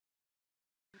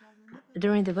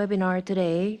During the webinar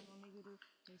today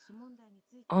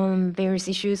on various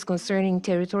issues concerning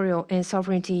territorial and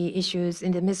sovereignty issues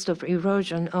in the midst of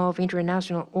erosion of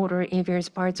international order in various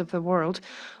parts of the world,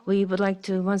 we would like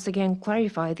to once again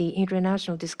clarify the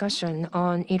international discussion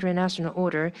on international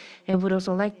order and would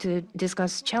also like to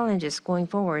discuss challenges going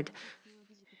forward.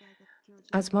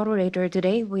 As moderator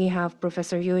today, we have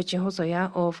Professor Yoichi Hosoya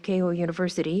of Keio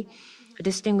University, a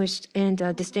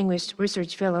distinguished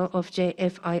research fellow of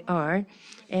JFIR,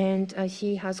 and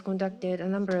he has conducted a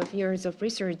number of years of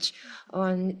research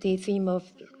on the theme of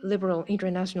liberal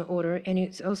international order, and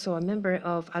is also a member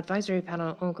of advisory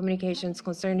panel on communications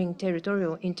concerning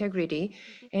territorial integrity,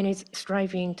 and is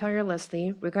striving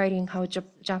tirelessly regarding how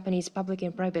Japanese public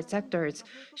and private sectors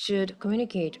should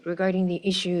communicate regarding the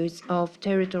issues of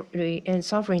territory and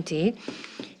sovereignty.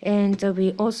 And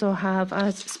we also have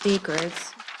as speakers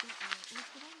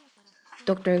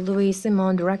Dr. Louis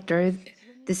Simon, Director,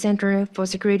 the Center for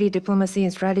Security, Diplomacy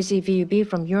and Strategy, VUB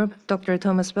from Europe, Dr.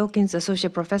 Thomas Wilkins,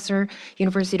 Associate Professor,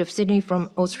 University of Sydney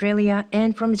from Australia,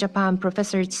 and from Japan,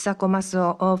 Professor Chisako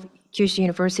Masuo of Kyushu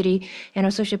University, and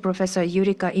Associate Professor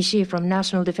Yurika Ishii from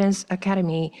National Defense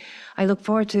Academy. I look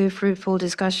forward to fruitful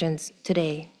discussions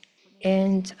today,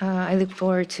 and I look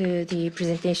forward to the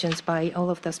presentations by all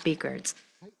of the speakers.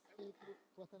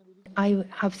 I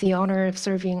have the honor of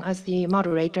serving as the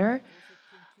moderator.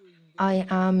 I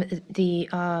am the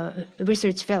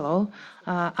research fellow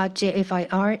at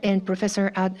JFIR and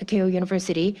professor at Keio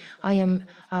University. I am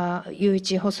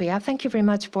Yuichi Hosoya. Thank you very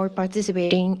much for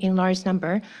participating in large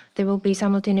number. There will be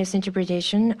simultaneous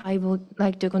interpretation. I would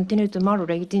like to continue to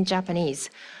moderate in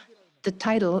Japanese. The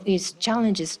title is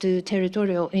Challenges to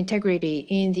Territorial Integrity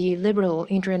in the Liberal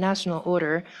International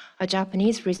Order, a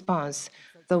Japanese Response.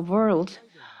 The world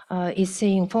is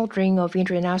seeing faltering of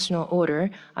international order.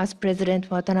 As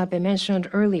President Watanabe mentioned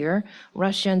earlier,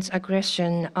 Russia's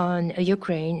aggression on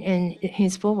Ukraine, and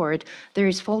henceforward, there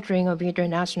is faltering of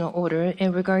international order.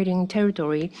 And regarding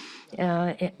territory,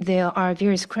 there are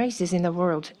various crises in the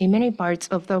world, in many parts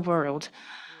of the world.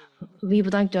 We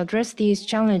would like to address these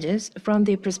challenges from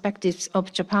the perspectives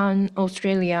of Japan,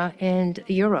 Australia, and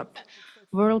Europe.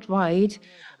 Worldwide,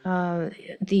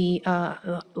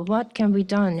 what can be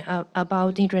done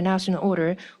about international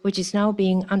order, which is now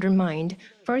being undermined?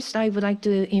 First, I would like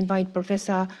to invite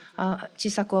Professor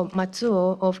Chisako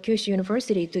Matsuo of Kyushu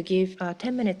University to give a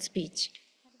 10-minute speech.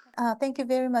 Thank you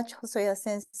very much, Hosoya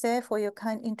Sensei, for your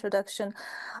kind introduction.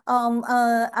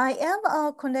 I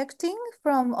am connecting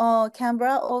from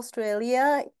Canberra,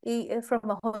 Australia,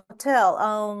 from a hotel.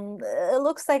 It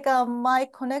looks like my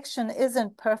connection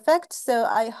isn't perfect, so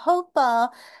I hope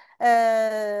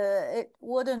it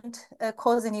wouldn't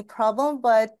cause any problem,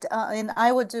 but and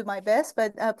I would do my best,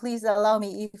 but please allow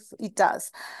me if it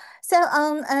does. So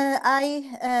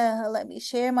let me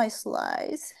share my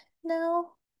slides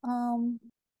now.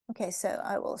 Okay, so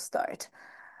I will start.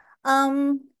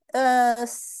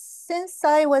 Since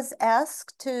I was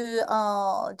asked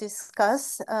to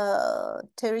discuss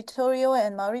territorial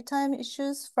and maritime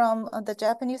issues from the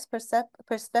Japanese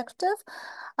perspective,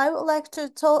 I would like to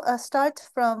start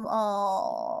from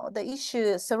the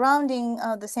issue surrounding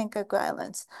the Senkaku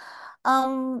Islands.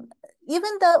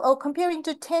 Even though, comparing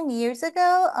to 10 years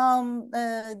ago,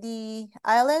 the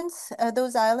islands,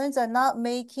 those islands are not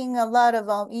making a lot of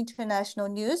international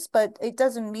news, but it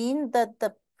doesn't mean that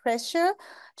the pressure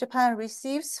Japan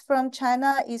receives from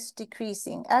China is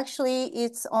decreasing. Actually,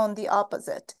 it's on the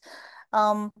opposite.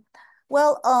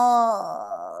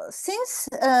 Since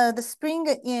the spring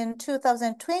in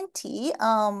 2020,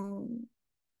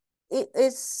 it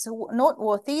is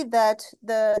noteworthy that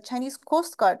the Chinese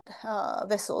Coast Guard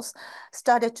vessels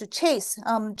started to chase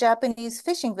Japanese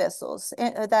fishing vessels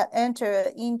that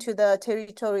enter into the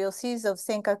territorial seas of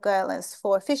Senkaku Islands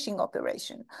for fishing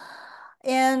operation.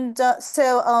 And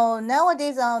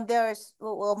nowadays, there's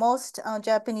most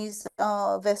Japanese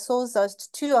vessels are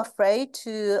too afraid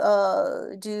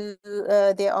to do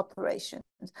their operations.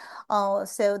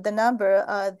 So the number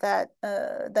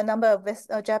of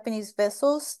Japanese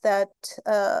vessels that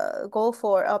go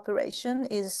for operation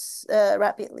is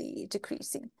rapidly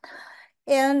decreasing.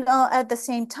 And at the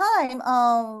same time,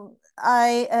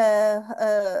 I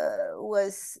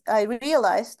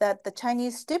realized that the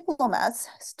Chinese diplomats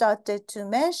started to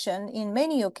mention in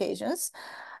many occasions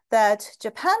that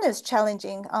Japan is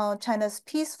challenging China's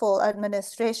peaceful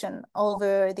administration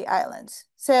over the islands.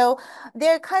 So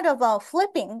they're kind of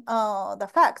flipping the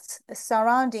facts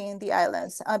surrounding the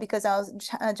islands because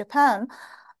Japan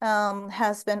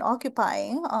has been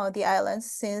occupying the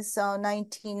islands since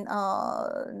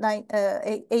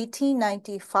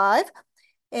 1895.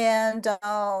 And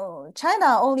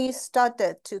China only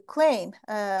started to claim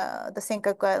the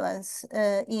Senkaku Islands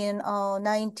in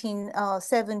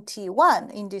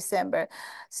 1971 in December.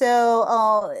 So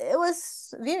it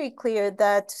was very clear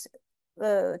that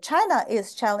China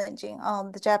is challenging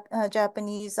the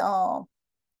Japanese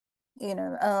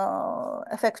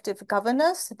effective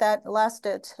governance that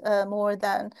lasted more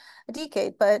than a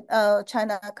decade, but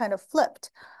China kind of flipped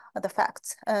the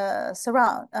facts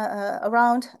around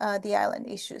the island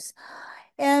issues.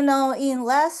 And in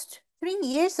last 3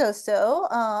 years or so,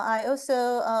 I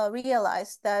also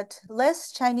realized that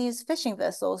less Chinese fishing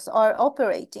vessels are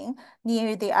operating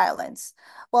near the islands.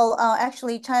 Well,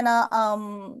 actually, China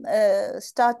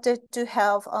started to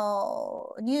have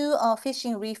new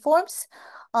fishing reforms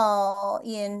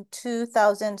in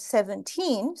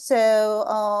 2017. So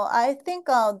I think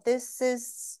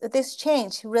this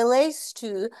change relates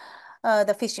to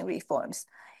the fishing reforms.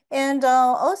 And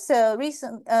also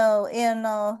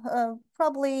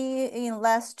probably in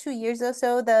last 2 years or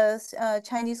so, the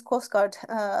Chinese Coast Guard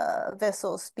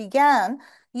vessels began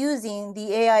using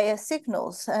the AIS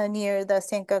signals near the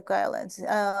Senkaku Islands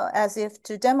as if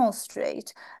to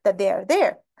demonstrate that they are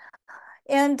there.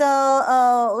 And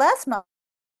last month,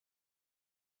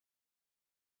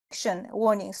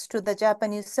 warnings to the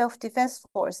Japanese Self-Defense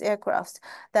Force aircrafts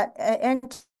that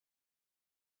enter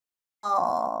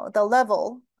the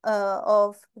level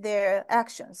of their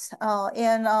actions,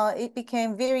 and it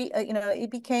became very,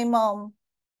 it became more,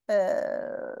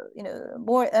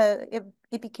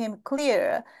 it became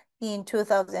clear in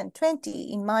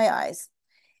 2020 in my eyes,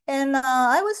 and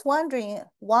I was wondering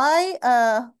why,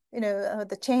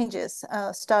 the changes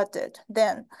started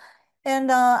then.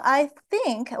 And I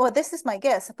think, well, this is my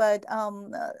guess, but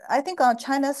I think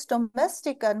China's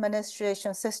domestic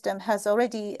administration system has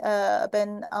already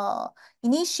been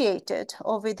initiated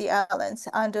over the islands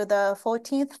under the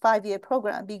 14th five-year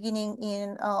program beginning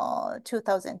in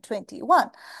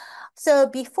 2021. So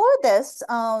before this,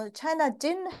 China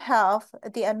didn't have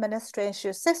the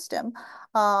administration system,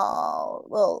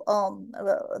 the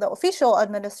official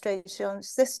administration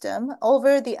system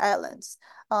over the islands.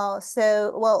 I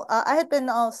had been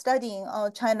studying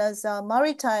China's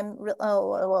maritime,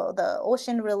 the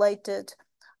ocean-related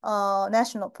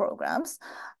national programs,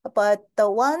 but the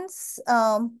ones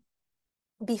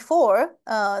before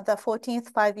the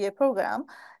 14th five-year program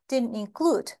didn't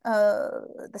include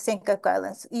the Senkaku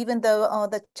Islands, even though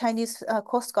the Chinese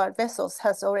Coast Guard vessels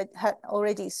had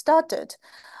already started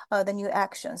the new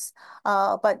actions.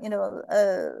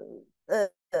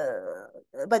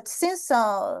 But since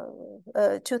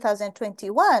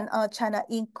 2021, China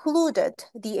included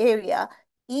the area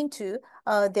into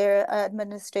their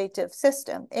administrative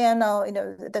system. And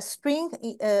the spring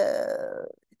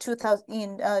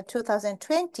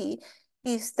 2020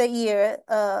 is the year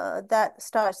that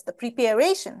starts the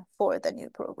preparation for the new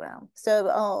program.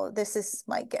 So this is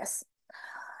my guess.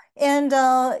 And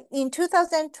in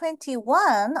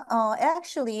 2021,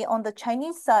 actually on the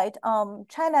Chinese side,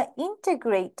 China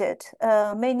integrated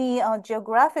many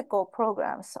geographical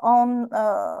programs on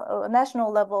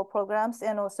national level programs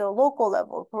and also local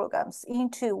level programs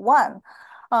into one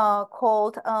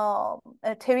called a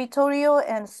Territorial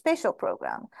and Spatial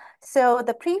Program. So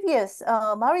the previous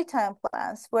maritime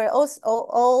plans were also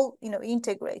all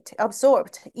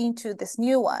absorbed into this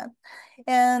new one.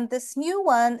 And this new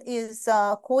one is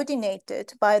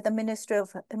coordinated by the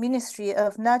Ministry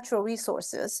of Natural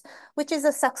Resources, which is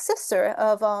a successor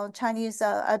of Chinese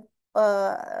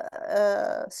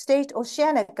State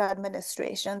Oceanic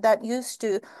Administration that used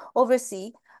to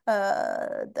oversee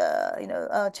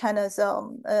China's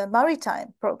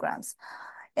maritime programs.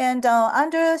 And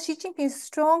under Xi Jinping's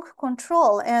strong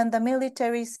control and the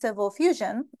military civil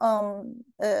fusion, all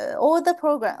the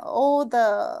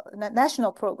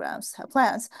national programs,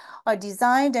 plans are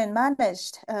designed and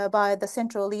managed by the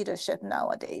central leadership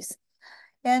nowadays.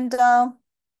 And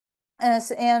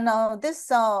this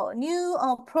new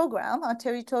program,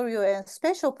 territorial and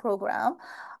special program,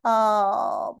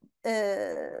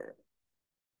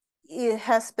 it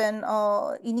has been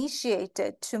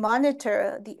initiated to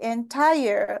monitor the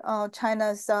entire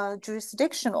China's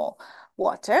jurisdictional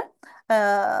water.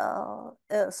 So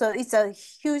it's a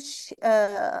huge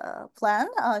plan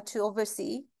to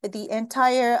oversee the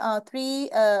entire 3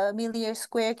 million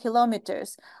square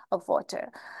kilometers of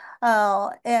water.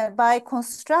 And by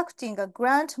constructing a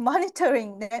ground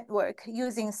monitoring network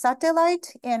using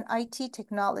satellite and IT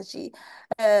technology,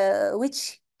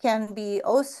 which can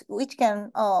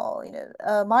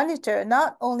monitor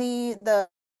not only the.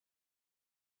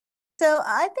 So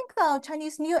I think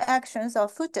Chinese new actions are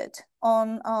footed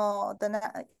on the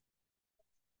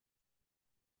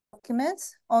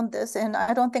documents on this, and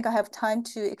I don't think I have time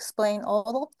to explain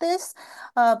all of this.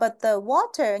 But the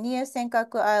water near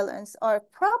Senkaku Islands are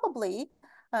probably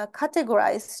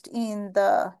categorized in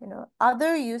the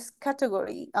other use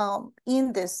category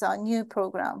in this new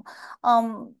program.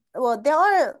 Well, there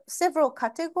are several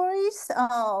categories,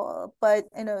 but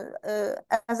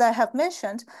as I have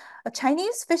mentioned,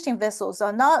 Chinese fishing vessels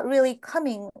are not really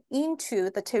coming into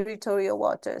the territorial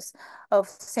waters of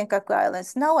Senkaku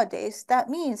Islands nowadays. That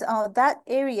means that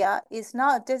area is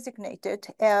not designated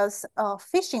as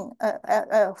fishing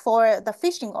for the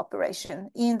fishing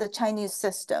operation in the Chinese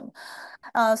system.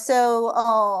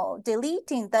 So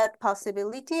deleting that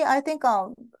possibility, I think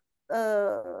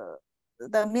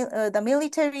the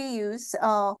military use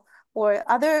or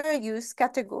other use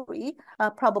category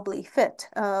probably fit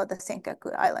the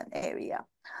Senkaku Island area.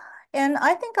 And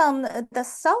I think the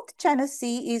South China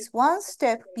Sea is one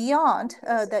step beyond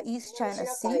the East China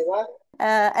Sea,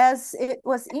 as it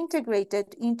was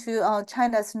integrated into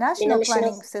China's national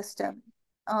planning system,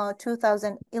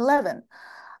 2011.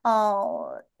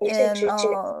 And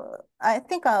I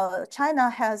think China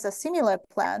has a similar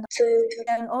plan,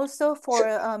 and also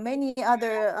for many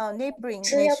other neighboring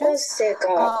nations.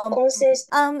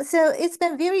 So it's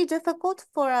been very difficult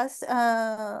for us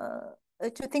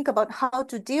to think about how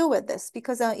to deal with this,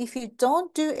 because if you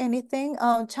don't do anything,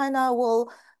 China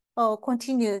will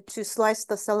continue to slice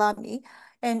the salami.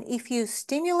 And if you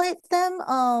stimulate them,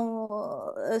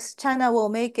 China will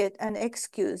make it an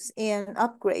excuse and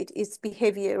upgrade its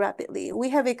behavior rapidly. We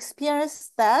have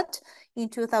experienced that in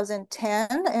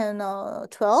 2010 and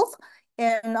 12.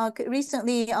 And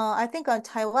recently, I think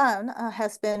Taiwan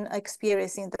has been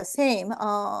experiencing the same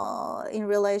in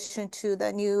relation to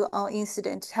the new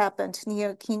incident happened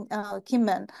near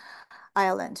Kinmen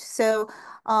Island. So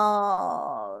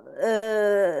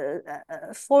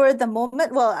for the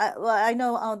moment, I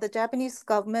know the Japanese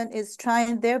government is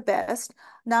trying their best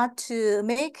not to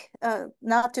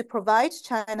provide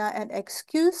China an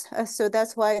excuse. So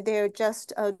that's why they're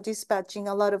just dispatching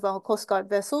a lot of Coast Guard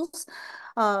vessels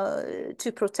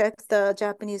to protect the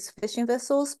Japanese fishing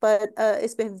vessels. But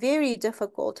it's been very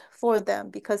difficult for them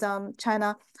because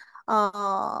China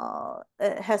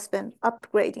has been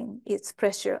upgrading its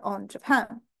pressure on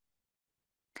Japan.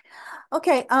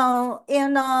 Okay,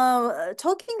 and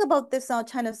talking about this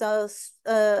China's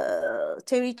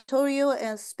territorial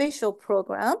and spatial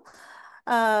program,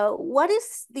 what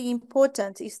is the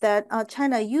important is that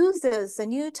China uses a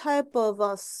new type of,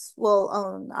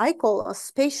 I call a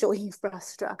spatial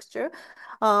infrastructure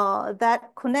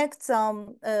that connects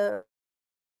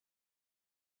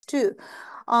two.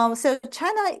 So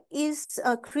China is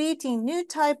creating new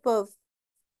type of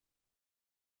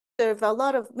serve a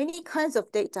lot of many kinds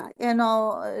of data, and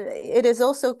it is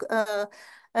also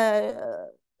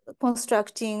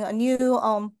constructing a new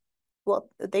what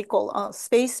they call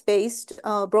space-based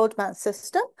broadband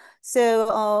system.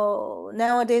 So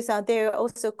nowadays they're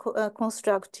also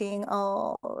constructing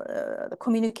the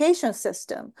communication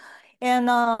system. And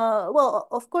well,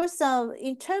 of course,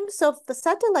 in terms of the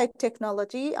satellite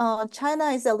technology, China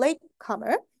is a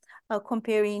latecomer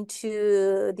comparing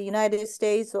to the United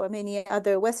States or many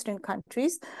other Western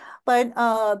countries. But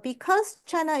because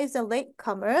China is a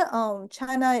latecomer,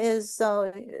 China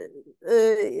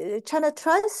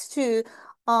tries to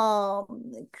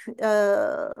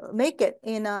make it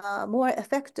in a more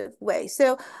effective way.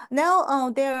 So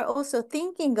now they're also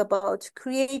thinking about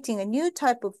creating a new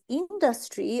type of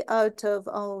industry out of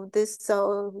this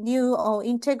new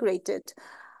integrated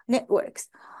networks.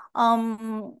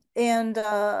 And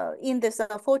in this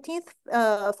 14th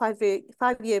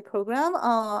five-year program,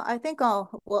 I think,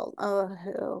 well,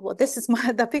 this is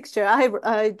the picture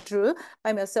I drew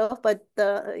by myself, but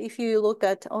if you look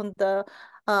at on the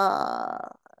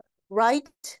right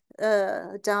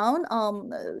down,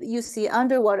 you see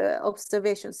underwater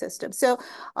observation system. So,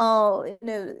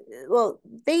 well,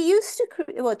 they used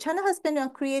to, China has been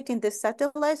creating this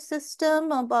satellite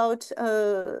system about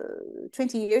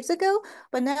 20 years ago,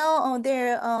 but now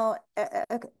they're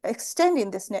extending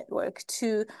this network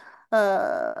to,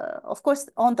 of course,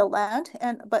 on the land,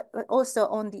 but also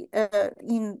on the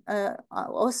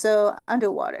also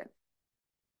underwater.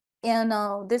 And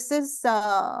this is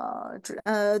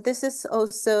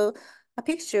also a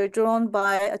picture drawn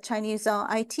by a Chinese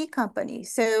IT company.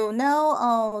 So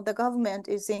now the government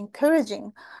is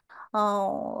encouraging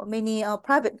many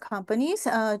private companies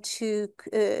to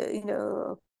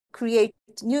create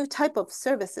new type of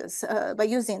services by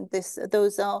using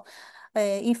those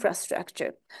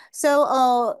infrastructure.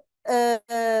 So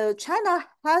China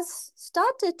has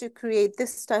started to create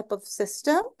this type of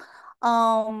system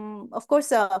of course,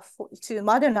 to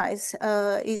modernize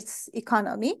its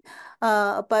economy.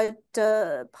 But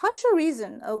partial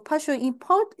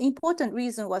important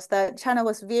reason was that China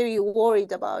was very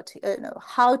worried about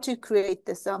how to create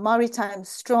this maritime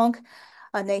strong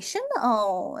nation,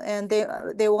 and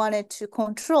they wanted to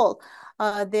control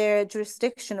their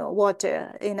jurisdictional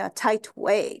water in a tight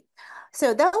way.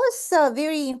 So that was a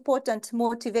very important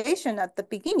motivation at the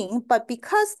beginning, but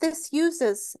because this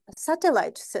uses a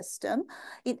satellite system,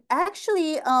 it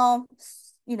actually,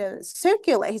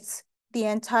 circulates the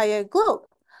entire globe.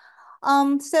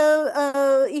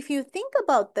 If you think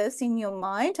about this in your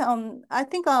mind, I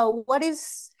think what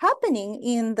is happening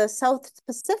in the South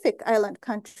Pacific island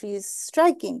countries is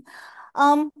striking.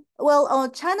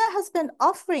 China has been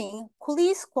offering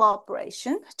police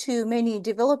cooperation to many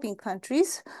developing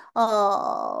countries.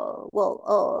 And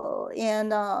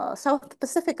South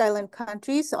Pacific island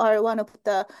countries are one of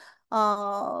the,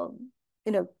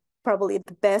 you know, probably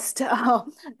the best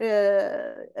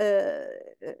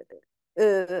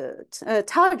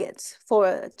targets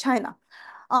for China.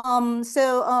 2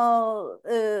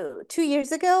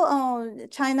 years ago,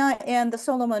 China and the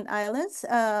Solomon Islands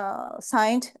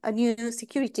signed a new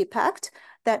security pact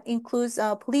that includes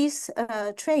police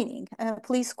training,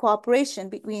 police cooperation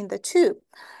between the two.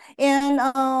 And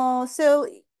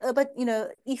but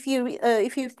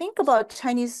if you think about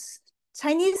Chinese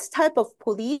type of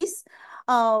police,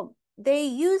 they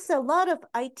use a lot of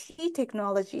IT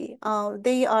technology.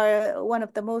 They are one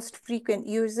of the most frequent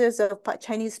users of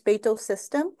Chinese Beidou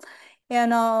system.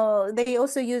 And they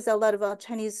also use a lot of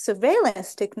Chinese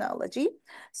surveillance technology.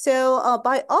 So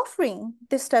by offering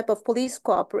this type of police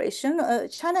cooperation,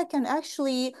 China can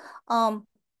actually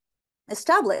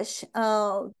establish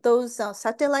those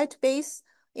satellite base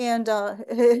and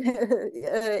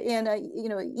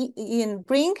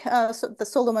bring the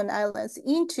Solomon Islands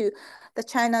into the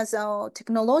China's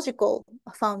technological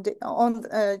found on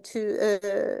to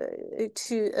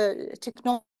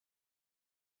technology.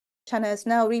 China is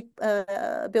now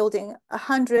building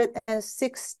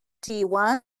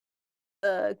 161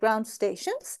 ground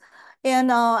stations.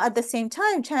 And at the same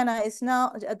time,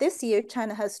 this year,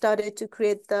 China has started to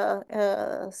create the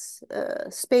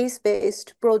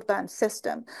space-based broadband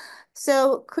system.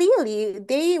 So clearly,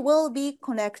 they will be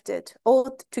connected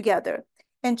all together.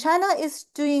 And China is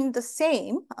doing the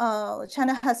same.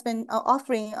 China has been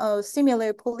offering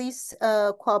similar police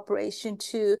cooperation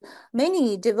to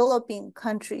many developing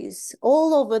countries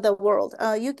all over the world.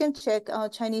 You can check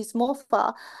Chinese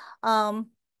MOFA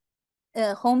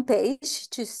homepage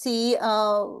to see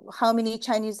how many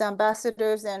Chinese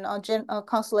ambassadors and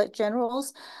consulate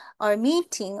generals are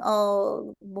meeting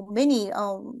many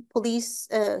police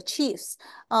chiefs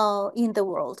in the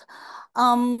world.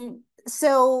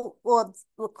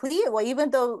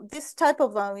 Even though this type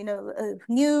of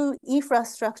new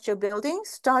infrastructure building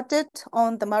started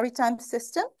on the maritime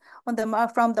system, from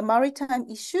the maritime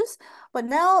issues, but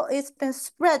now it's been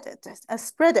spread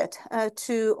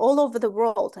to all over the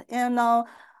world. And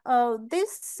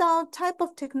this type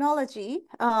of technology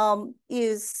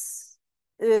is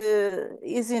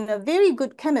in a very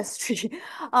good chemistry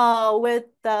with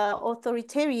the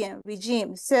authoritarian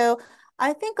regime. So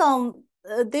I think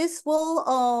this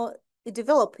will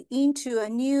develop into a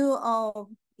new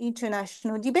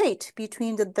international debate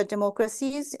between the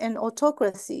democracies and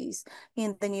autocracies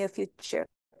in the near future.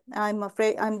 I'm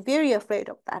very afraid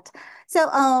of that. So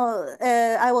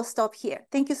I will stop here.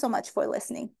 Thank you so much for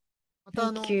listening.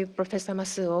 Thank you, Professor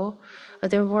Masuo.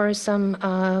 There were some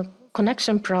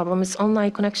connection problems, online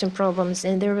connection problems,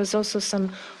 and there was also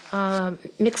some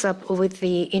mix-up with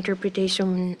the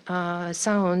interpretation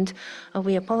sound.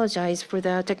 We apologize for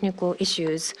the technical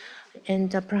issues,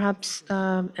 and perhaps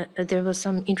there was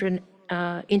some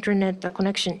internet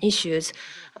connection issues,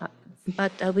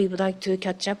 but we would like to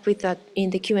catch up with that in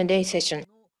the Q&A session.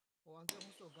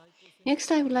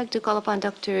 Next, I would like to call upon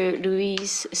Dr.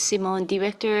 Luis Simon,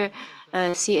 Director,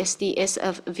 CSDS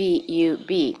of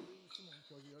VUB.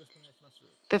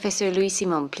 Professor Luis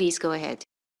Simon, please go ahead.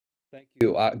 Thank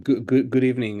you. Good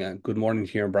evening, good morning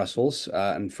here in Brussels.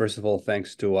 And first of all,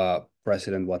 thanks to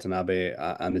President Watanabe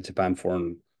and the Japan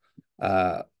Forum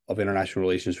of International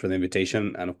Relations for the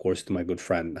invitation, and of course to my good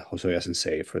friend Hosoya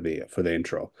Sensei for the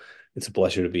intro. It's a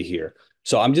pleasure to be here.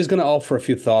 So I'm just going to offer a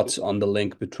few thoughts on the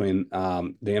link between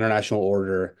the international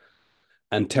order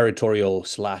and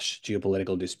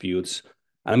territorial/geopolitical disputes.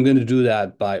 And I'm going to do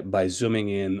that by zooming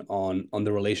in on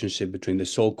the relationship between the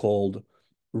so-called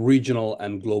regional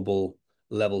and global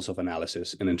levels of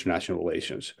analysis in international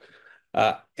relations.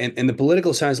 In the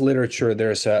political science literature,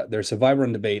 there's a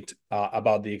vibrant debate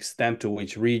about the extent to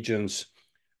which regions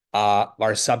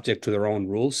are subject to their own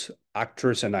rules,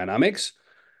 actors, and dynamics,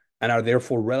 and are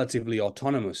therefore relatively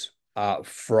autonomous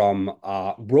from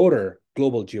broader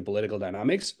global geopolitical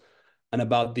dynamics and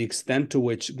about the extent to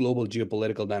which global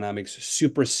geopolitical dynamics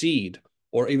supersede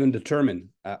or even determine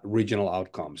regional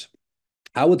outcomes.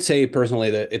 I would say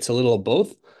personally that it's a little of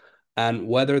both, and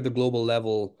whether the global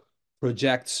level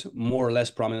projects more or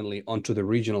less prominently onto the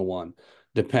regional one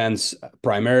depends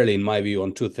primarily, in my view,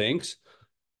 on two things.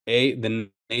 A, the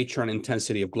nature and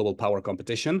intensity of global power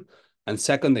competition, and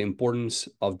second, the importance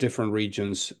of different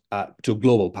regions to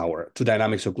global power, to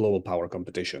dynamics of global power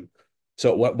competition.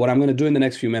 So what I'm going to do in the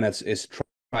next few minutes is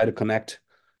try to connect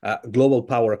global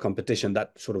power competition,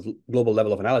 that sort of global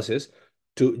level of analysis,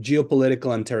 to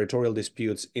geopolitical and territorial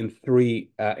disputes in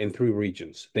three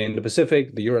regions: the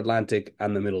Indo-Pacific, the Euro-Atlantic,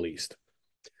 and the Middle East.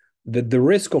 The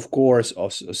risk, of course,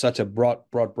 of such a broad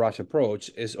brush approach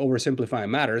is oversimplifying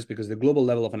matters, because the global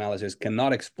level of analysis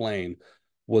cannot explain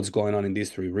what's going on in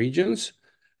these three regions.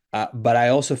 But I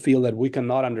also feel that we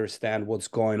cannot understand what's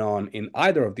going on in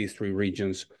either of these three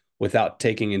regions without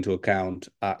taking into account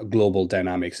global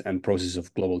dynamics and processes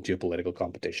of global geopolitical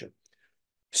competition.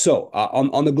 So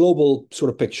on the global sort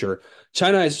of picture,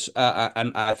 China is,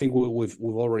 and I think we've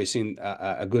already seen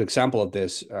a good example of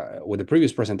this with the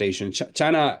previous presentation.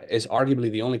 China is arguably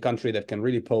the only country that can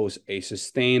really pose a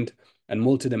sustained and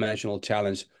multidimensional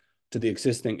challenge to the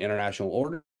existing international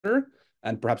order,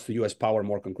 and perhaps the U.S. power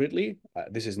more concretely.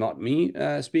 This is not me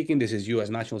speaking. This is U.S.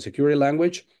 national security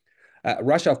language.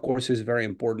 Russia, of course, is very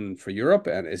important for Europe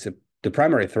and is the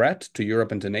primary threat to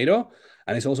Europe and to NATO,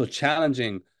 and it's also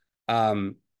challenging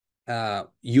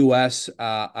US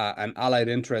and allied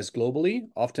interests globally,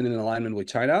 often in alignment with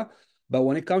China. But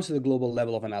when it comes to the global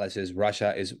level of analysis,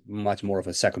 Russia is much more of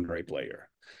a secondary player.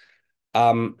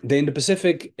 The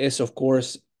Indo-Pacific is, of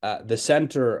course, the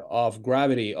center of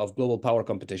gravity of global power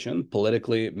competition,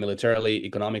 politically, militarily,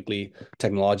 economically,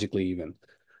 technologically even.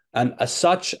 And as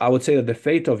such, I would say that the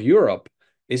fate of Europe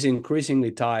is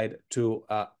increasingly tied to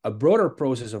a broader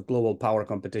process of global power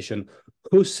competition,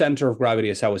 whose center of gravity,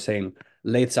 as I was saying,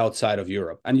 lays outside of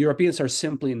Europe. And Europeans are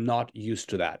simply not used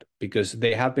to that, because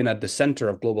they have been at the center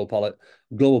of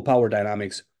global power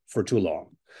dynamics for too long.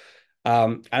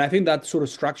 And I think that sort of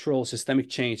structural systemic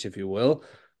change, if you will,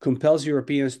 compels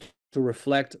Europeans to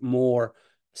reflect more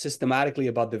systematically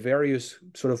about the various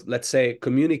sort of, let's say,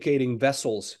 communicating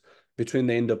vessels between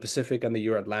the Indo-Pacific and the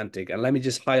Euro-Atlantic. And let me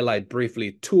just highlight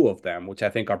briefly two of them, which I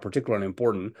think are particularly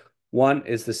important. One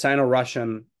is the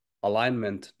Sino-Russian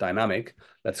alignment dynamic,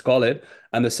 let's call it.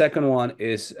 And the second one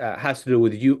is has to do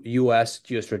with U.S.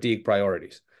 geostrategic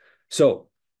priorities. So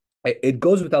it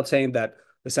goes without saying that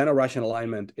the Sino-Russian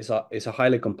alignment is a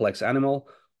highly complex animal.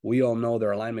 We all know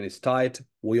their alignment is tight.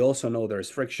 We also know there's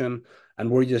friction,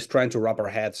 and we're just trying to wrap our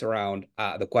heads around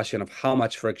the question of how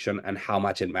much friction and how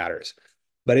much it matters.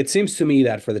 But it seems to me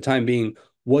that for the time being,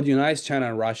 what unites China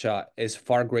and Russia is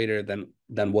far greater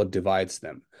than what divides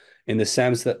them, in the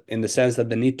sense that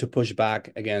the need to push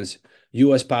back against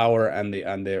U.S. power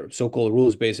and their so-called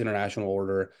rules-based international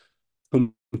order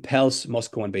compels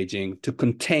Moscow and Beijing to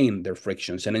contain their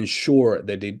frictions and ensure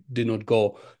that they do not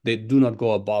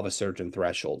go above a certain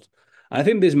threshold. And I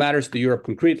think this matters to Europe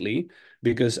concretely,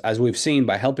 because as we've seen,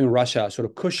 by helping Russia sort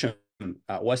of cushion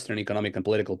Western economic and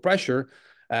political pressure,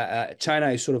 China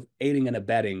is sort of aiding and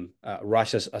abetting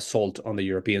Russia's assault on the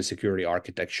European security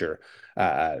architecture,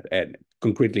 and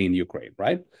concretely in Ukraine,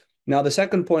 right? Now, the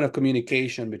second point of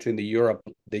communication between the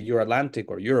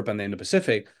Euro-Atlantic, or Europe, and the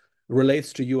Indo-Pacific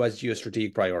relates to U.S.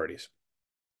 geostrategic priorities.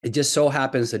 It just so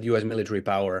happens that U.S. military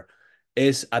power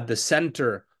is at the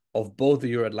center of both the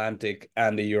Euro-Atlantic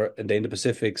and the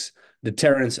Indo-Pacific's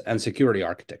deterrence and security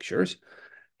architectures,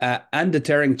 and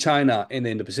deterring China in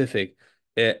the Indo-Pacific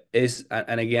is,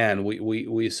 and again,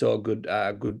 we saw good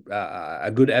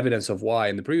evidence of why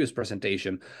in the previous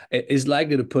presentation, is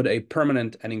likely to put a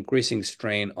permanent and increasing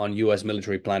strain on U.S.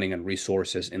 military planning and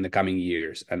resources in the coming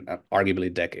years and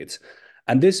arguably decades.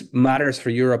 And this matters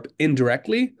for Europe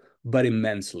indirectly, but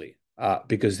immensely,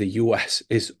 because the U.S.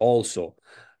 is also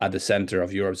at the center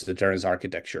of Europe's deterrence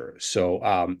architecture. So,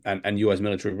 and U.S.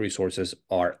 military resources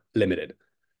are limited.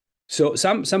 So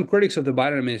some critics of the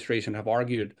Biden administration have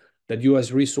argued that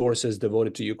U.S. resources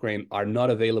devoted to Ukraine are not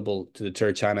available to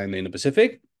deter China in the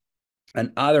Indo-Pacific.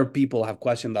 And other people have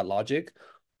questioned that logic,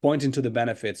 pointing to the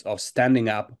benefits of standing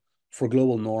up for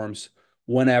global norms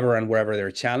whenever and wherever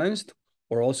they're challenged,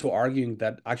 or also arguing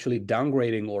that actually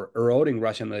downgrading or eroding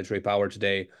Russian military power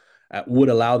today would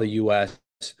allow the U.S.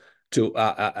 to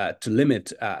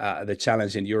limit the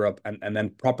challenge in Europe and then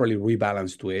properly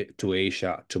rebalance to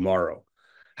Asia tomorrow.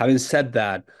 Having said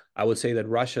that, I would say that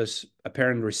Russia's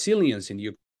apparent resilience in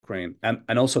Ukraine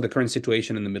and also the current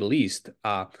situation in the Middle East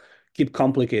keep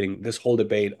complicating this whole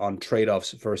debate on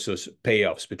trade-offs versus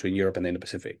payoffs between Europe and the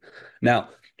Indo-Pacific. Now,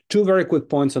 two very quick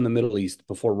points on the Middle East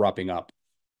before wrapping up,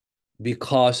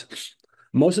 because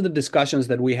most of the discussions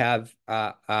that we have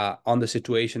on the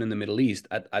situation in the Middle East,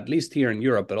 at least here in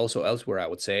Europe, but also elsewhere, I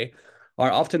would say,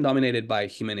 are often dominated by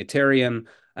humanitarian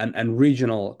and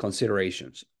regional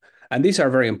considerations. And these are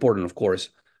very important, of course.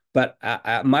 But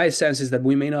my sense is that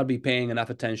we may not be paying enough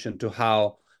attention to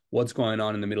how what's going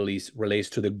on in the Middle East relates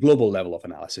to the global level of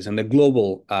analysis and the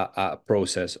global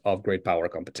process of great power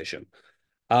competition.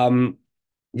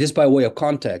 Just by way of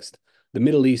context, the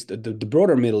Middle East, the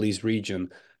broader Middle East region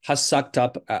has sucked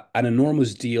up an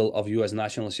enormous deal of U.S.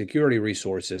 national security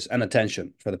resources and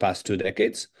attention for the past 2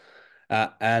 decades.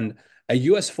 And a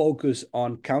U.S. focus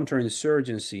on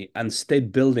counterinsurgency and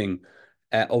state building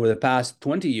over the past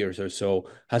 20 years or so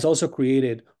has also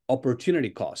created opportunity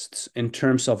costs in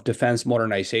terms of defense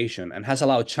modernization and has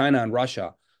allowed China and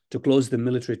Russia to close the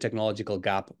military technological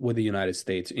gap with the United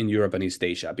States in Europe and East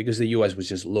Asia, because the US was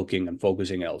just looking and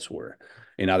focusing elsewhere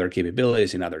in other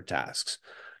capabilities, in other tasks.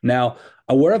 Now,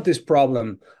 aware of this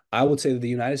problem, I would say that the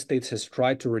United States has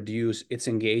tried to reduce its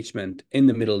engagement in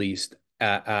the Middle East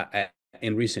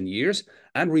in recent years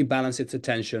and rebalance its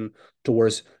attention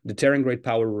towards deterring great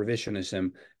power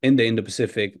revisionism in the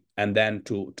Indo-Pacific and then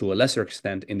to a lesser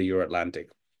extent in the Euro-Atlantic.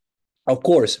 Of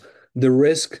course, the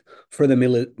risk for the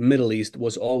Middle East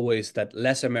was always that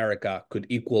less America could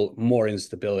equal more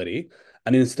instability,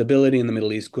 and instability in the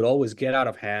Middle East could always get out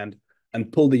of hand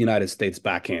and pull the United States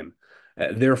back in,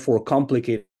 therefore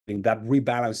complicating that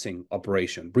rebalancing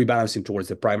operation, rebalancing towards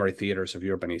the primary theaters of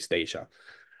Europe and East Asia.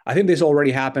 I think this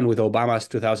already happened with Obama's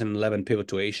 2011 pivot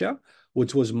to Asia,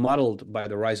 which was muddled by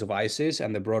the rise of ISIS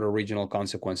and the broader regional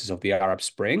consequences of the Arab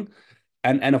Spring.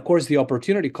 And of course, the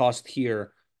opportunity cost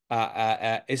here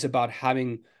is about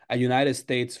having a United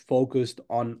States focused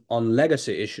on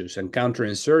legacy issues and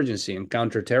counterinsurgency and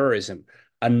counterterrorism,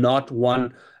 and not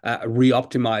one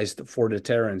re-optimized for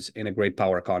deterrence in a great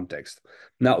power context.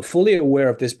 Now, fully aware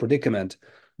of this predicament,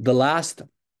 the last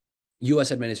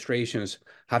US administrations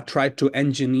have tried to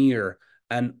engineer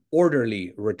an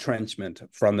orderly retrenchment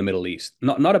from the Middle East,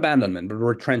 not abandonment, but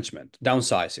retrenchment,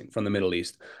 downsizing from the Middle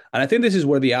East. And I think this is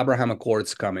where the Abraham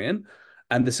Accords come in,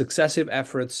 and the successive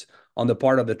efforts on the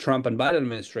part of the Trump and Biden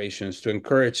administrations to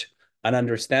encourage an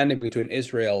understanding between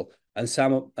Israel and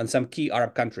some key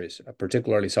Arab countries,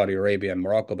 particularly Saudi Arabia and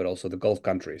Morocco, but also the Gulf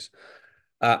countries.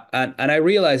 And I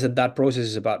realize that process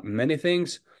is about many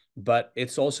things, but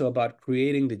it's also about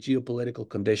creating the geopolitical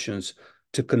conditions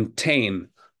to contain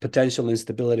potential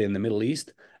instability in the Middle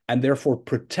East and therefore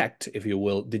protect, if you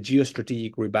will, the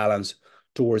geostrategic rebalance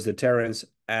towards deterrence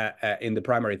in the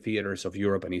primary theaters of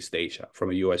Europe and East Asia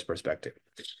from a US perspective.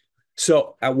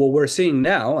 So what we're seeing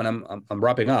now, and I'm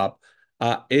wrapping up,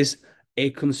 is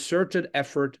a concerted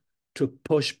effort to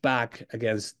push back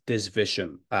against this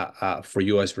vision for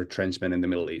US retrenchment in the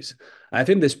Middle East. I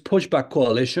think this pushback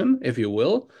coalition, if you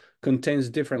will, contains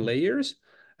different layers.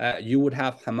 You would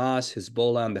have Hamas,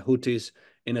 Hezbollah, and the Houthis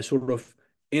in a sort of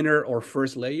inner or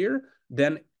first layer,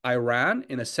 then Iran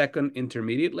in a second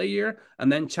intermediate layer,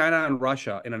 and then China and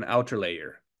Russia in an outer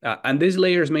layer. And these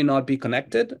layers may not be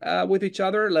connected with each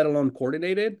other, let alone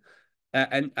coordinated.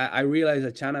 And I realize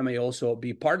that China may also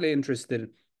be partly interested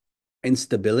in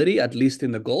stability, at least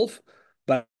in the Gulf.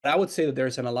 But I would say that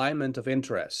there's an alignment of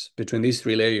interests between these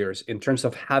three layers in terms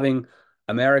of having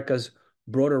America's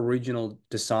broader regional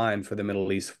design for the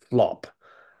Middle East flop.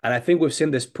 And I think we've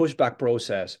seen this pushback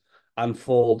process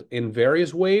unfold in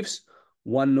various waves.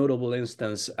 One notable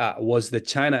instance was the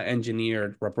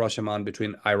China-engineered rapprochement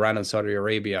between Iran and Saudi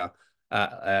Arabia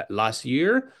last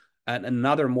year, and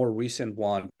another more recent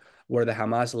one where the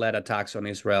Hamas-led attacks on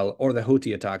Israel or the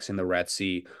Houthi attacks in the Red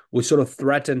Sea, which sort of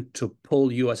threatened to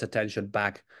pull U.S. attention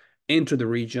back into the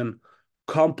region,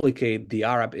 complicate the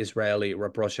Arab-Israeli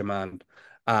rapprochement,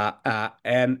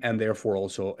 and therefore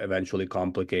also eventually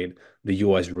complicate the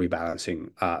U.S. rebalancing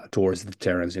towards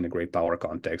deterrence in a great power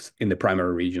context in the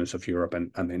primary regions of Europe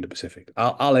and the Indo-Pacific.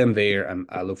 I'll end there, and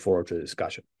I look forward to the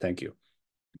discussion. Thank you.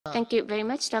 Thank you very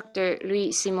much, Dr.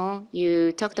 Louis-Simon.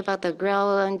 You talked about the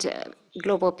ground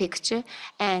global picture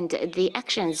and the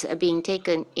actions being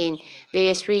taken in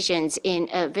various regions in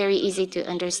a very easy to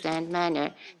understand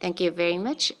manner. Thank you very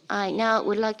much. I now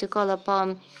would like to call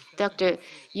upon Dr.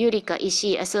 Yurika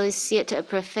Ishii, Associate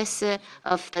Professor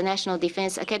of the National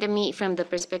Defense Academy from the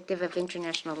perspective of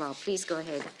international law. Please go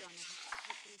ahead.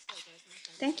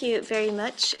 Thank you very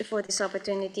much for this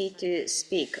opportunity to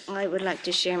speak. I would like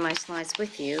to share my slides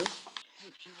with you.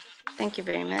 Thank you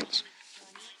very much.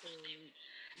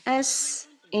 As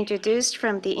introduced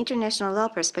from the international law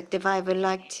perspective, I would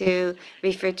like to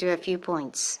refer to a few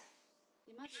points.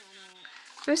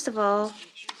 First of all,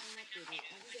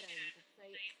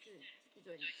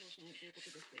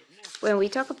 when we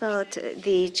talk about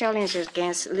the challenges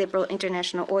against liberal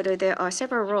international order, there are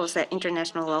several roles that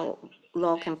international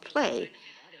law can play,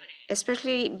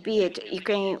 especially be it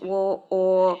Ukraine war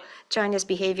or China's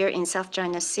behavior in South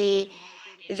China Sea.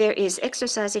 There is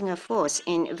exercising of force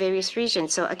in various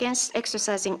regions. So against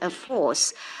exercising of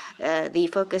force, the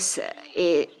focus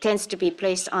tends to be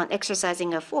placed on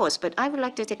exercising of force. But I would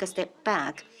like to take a step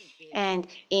back. And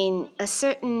in a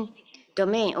certain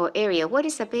domain or area, what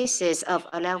is the basis of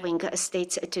allowing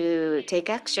states to take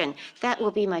action? That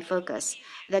will be my focus.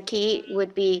 The key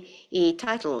would be a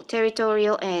title,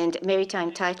 territorial and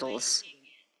maritime titles.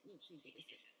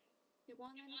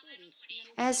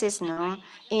 As is known,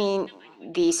 in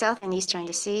the South and East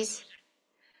China Seas,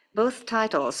 both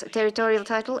titles, territorial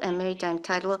title and maritime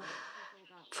title,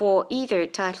 for either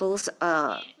titles,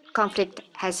 conflict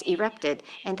has erupted,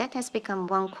 and that has become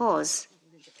one cause.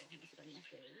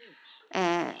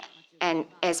 And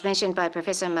as mentioned by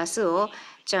Professor Masuo,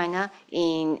 China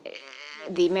in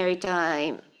the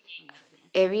maritime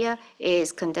area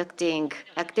is conducting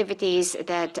activities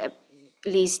that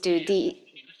leads to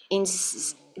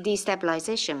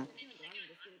destabilization.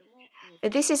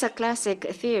 This is a classic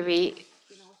theory,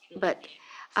 but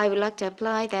I would like to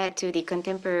apply that to the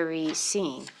contemporary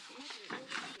scene.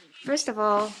 First of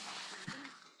all,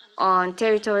 on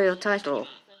territorial title,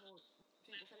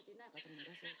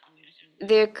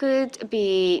 there could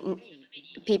be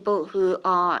people who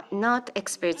are not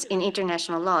experts in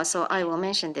international law, so I will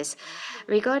mention this.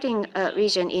 Regarding a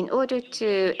region, in order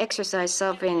to exercise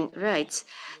sovereign rights,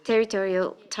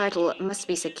 territorial title must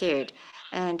be secured.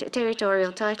 And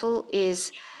territorial title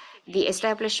is the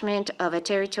establishment of a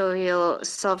territorial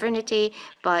sovereignty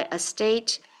by a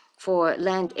state for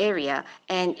land area,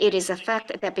 and it is a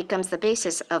fact that becomes the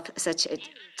basis of such a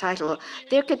title.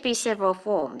 There could be several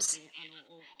forms.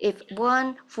 If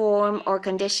one form or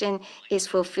condition is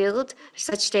fulfilled,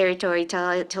 such territory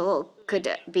title could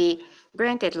be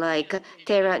granted, like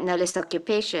terra nullius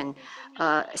occupation,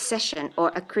 cession,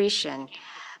 or accretion.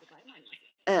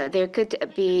 There could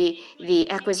be the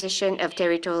acquisition of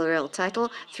territorial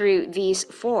title through these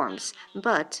forms.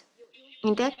 But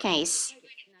in that case,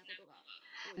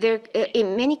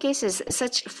 in many cases,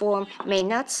 such form may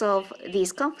not solve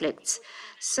these conflicts.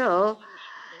 So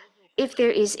if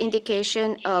there is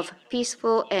indication of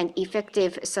peaceful and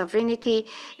effective sovereignty,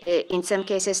 in some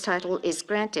cases title is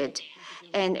granted.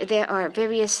 And there are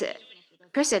various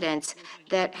precedents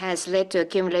that has led to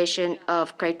accumulation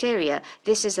of criteria.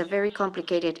 This is a very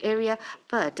complicated area,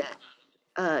 but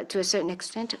to a certain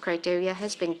extent, criteria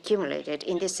has been accumulated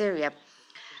in this area.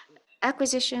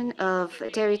 Acquisition of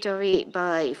territory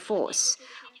by force,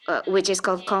 which is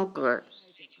called conqueror,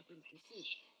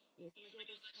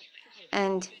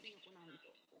 and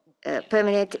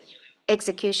permanent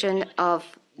execution of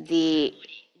the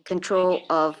control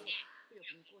of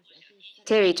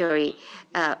territory.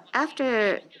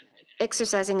 After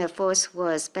exercising of force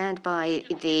was banned by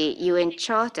the UN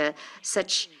Charter,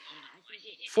 such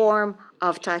form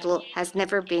of title has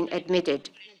never been admitted.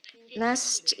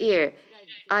 Last year,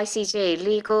 ICJ,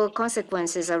 legal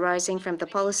consequences arising from the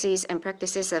policies and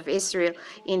practices of Israel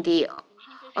in the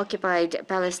occupied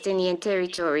Palestinian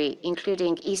territory,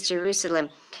 including East Jerusalem,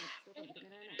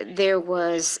 there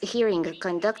was hearing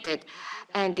conducted,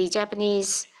 and the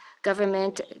Japanese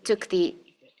government took the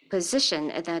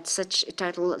position that such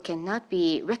title cannot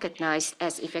be recognized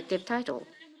as effective title.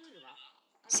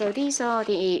 So these are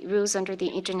the rules under the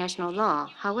international law.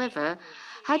 However,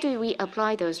 how do we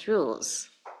apply those rules?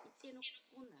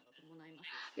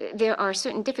 There are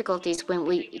certain difficulties when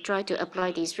we try to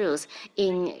apply these rules.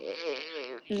 In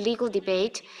legal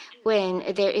debate,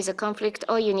 when there is a conflict,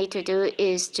 all you need to do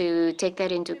is to take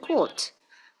that into court.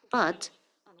 But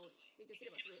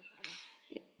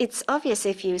it's obvious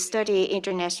if you study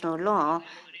international law,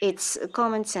 it's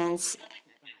common sense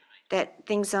that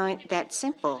things aren't that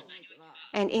simple.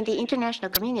 And in the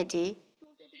international community,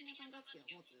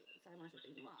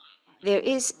 there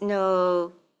is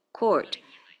no court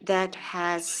that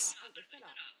has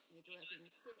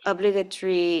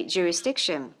obligatory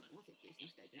jurisdiction.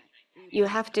 You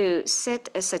have to set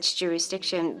such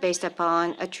jurisdiction based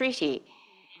upon a treaty.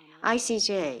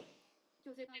 ICJ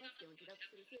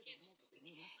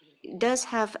does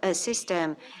have a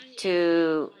system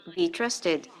to be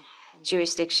trusted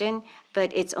jurisdiction,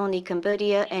 but it's only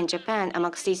Cambodia and Japan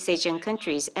amongst East Asian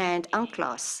countries, and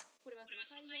UNCLOS.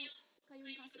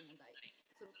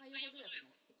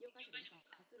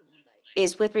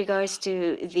 is with regards to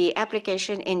the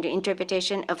application and the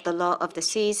interpretation of the law of the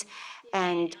seas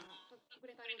and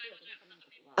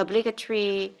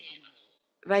obligatory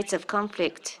rights of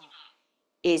conflict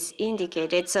is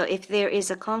indicated. So if there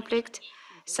is a conflict,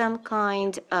 some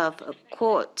kind of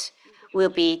court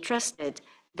will be trusted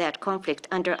that conflict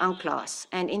under UNCLOS.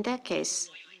 And in that case,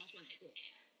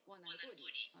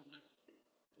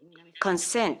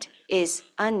 consent is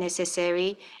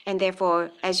unnecessary, and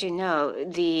therefore, as you know,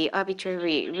 the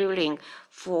arbitrary ruling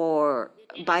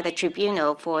by the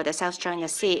tribunal for the South China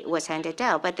Sea was handed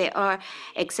down, but there are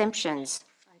exemptions.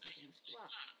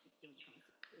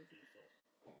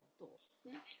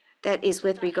 That is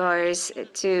with regards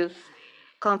to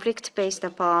conflict based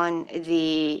upon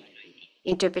the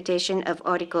interpretation of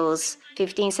Articles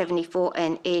 1574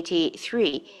 and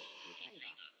 83,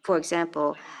 for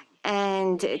example.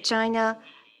 And China,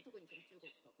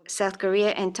 South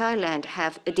Korea, and Thailand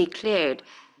have declared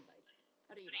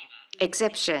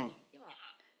exception.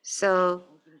 So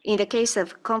in the case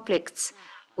of conflicts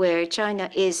where China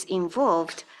is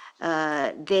involved,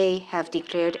 they have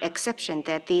declared exception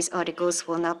that these articles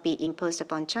will not be imposed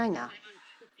upon China.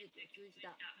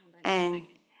 And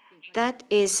that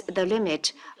is the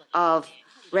limit of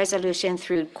resolution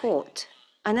through court.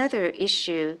 Another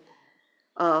issue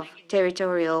of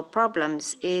territorial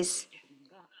problems is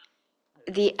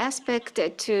the aspect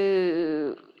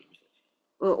to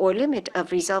or limit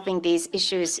of resolving these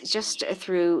issues just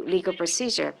through legal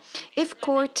procedure. If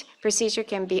court procedure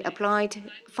can be applied,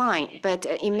 fine, but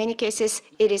in many cases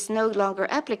it is no longer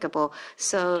applicable.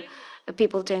 So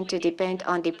people tend to depend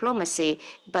on diplomacy.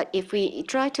 But if we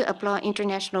try to apply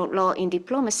international law in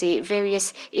diplomacy,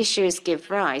 various issues give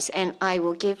rise. And I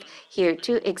will give here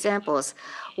two examples.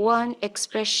 One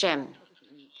expression,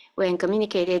 when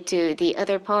communicated to the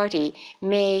other party,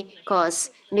 may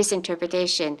cause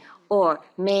misinterpretation or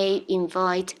may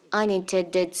invite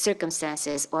unintended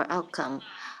circumstances or outcome.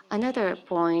 Another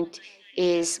point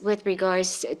is with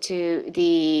regards to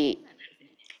the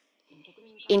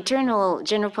internal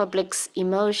general public's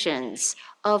emotions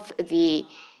of the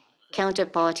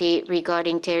counterparty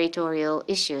regarding territorial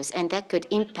issues, and that could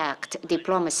impact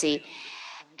diplomacy.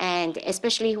 And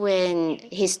especially when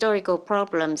historical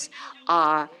problems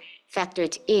are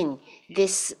factored in,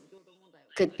 this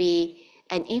could be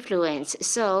an influence.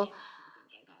 So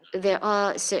there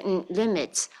are certain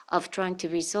limits of trying to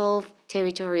resolve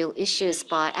territorial issues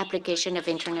by application of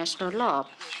international law.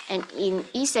 And in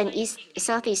East and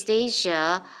Southeast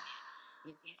Asia,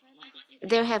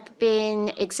 there have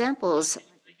been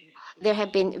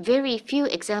very few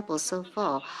examples so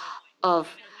far of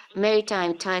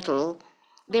maritime title.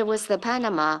 There was the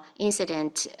Panama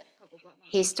incident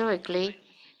historically,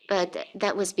 but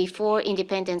that was before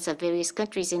independence of various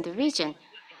countries in the region.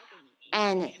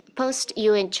 And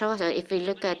post-UN Charter, if we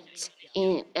look at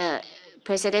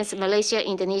precedents, Malaysia,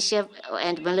 Indonesia,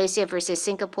 and Malaysia versus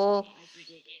Singapore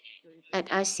at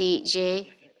ICJ,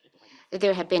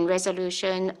 there have been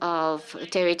resolution of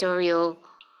territorial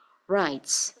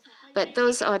rights. But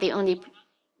those are the only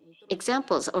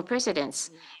examples or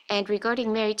precedents. And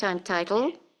regarding maritime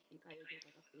title,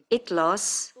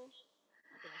 ITLOS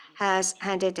has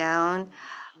handed down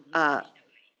a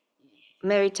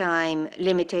maritime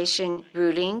limitation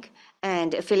ruling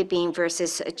and Philippines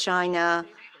versus China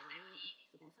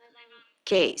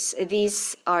case.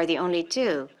 These are the only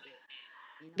two.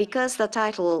 Because the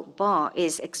title bar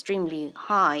is extremely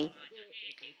high,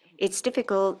 it's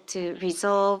difficult to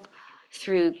resolve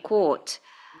through court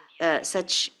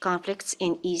such conflicts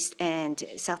in East and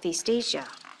Southeast Asia.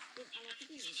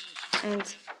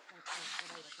 And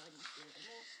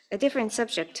a different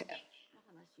subject.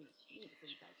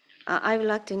 I would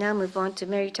like to now move on to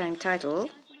maritime title.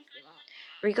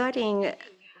 Regarding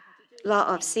law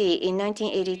of sea, in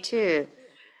 1982,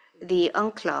 the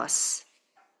UNCLOS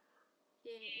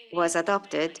was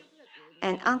adopted,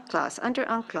 and under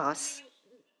UNCLOS,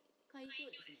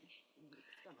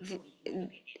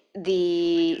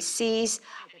 the seas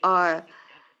are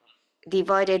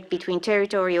divided between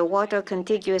territorial water,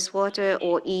 contiguous water,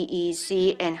 or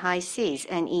EEZ, and high seas.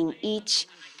 And in each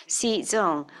sea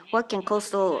zone, what can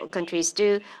coastal countries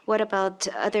do? What about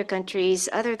other countries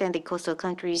other than the coastal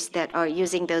countries that are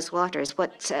using those waters?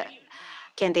 What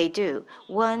can they do?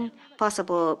 One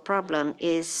possible problem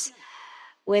is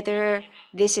whether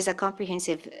this is a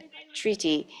comprehensive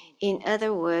treaty. In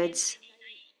other words,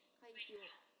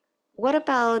 what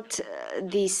about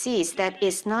the seas that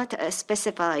is not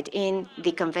specified in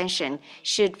the convention?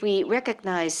 Should we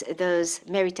recognize those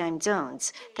maritime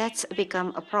zones? That's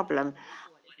become a problem.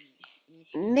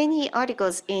 Many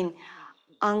articles in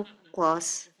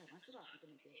UNCLOS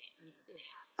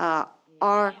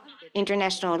are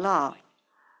international law.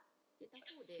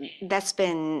 That's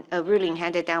been a ruling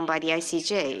handed down by the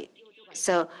ICJ.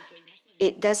 So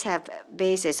it does have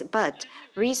basis, but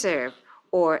reserve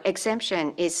or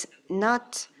exemption is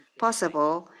not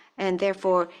possible. And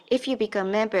therefore, if you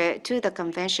become member to the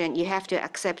convention, you have to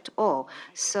accept all.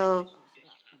 So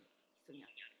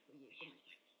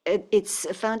it's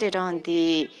founded on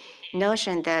the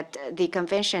notion that the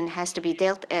convention has to be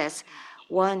dealt as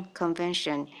one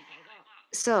convention.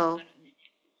 So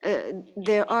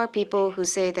there are people who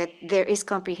say that there is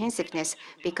comprehensiveness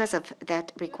because of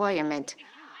that requirement.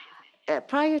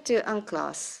 Prior to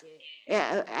UNCLOS,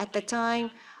 at the time,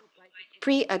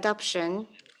 pre-adoption,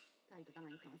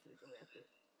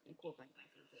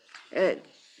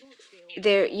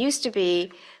 there used to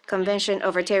be Convention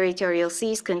over Territorial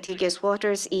Seas, Contiguous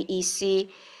Waters, EEC,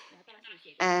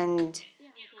 and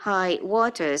high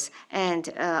waters, and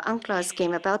UNCLOS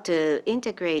came about to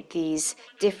integrate these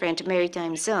different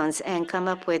maritime zones and come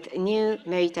up with new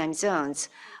maritime zones.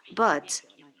 But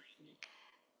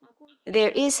there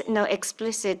is no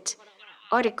explicit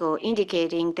article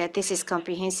indicating that this is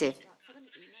comprehensive.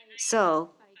 So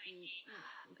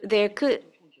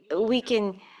we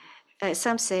can,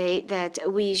 some say that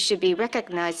we should be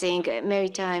recognizing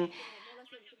maritime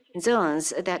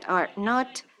zones that are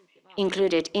not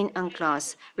included in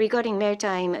UNCLOS. Regarding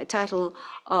maritime title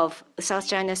of South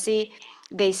China Sea,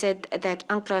 they said that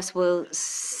UNCLOS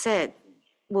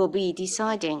will be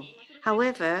deciding.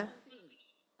 However,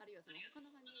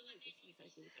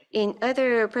 in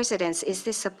other precedents, is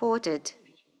this supported?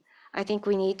 I think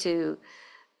we need to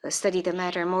study the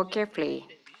matter more carefully.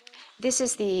 This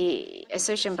is the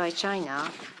assertion by China.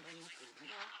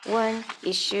 One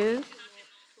issue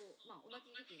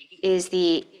is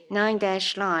the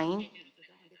 9-dash line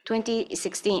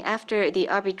 2016 after the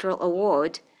arbitral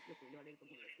award.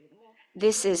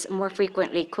 This is more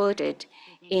frequently quoted.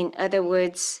 In other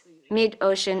words,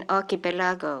 mid-ocean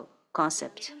archipelago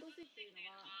concept.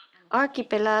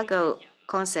 Archipelago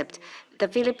concept. The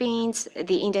Philippines,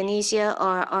 the Indonesia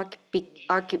are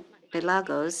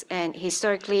archipelagos, and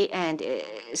historically and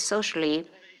socially,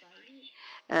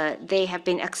 they have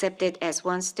been accepted as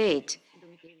one state.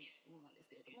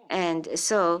 And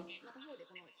so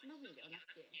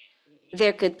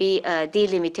there could be a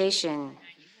delimitation.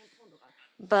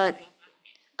 But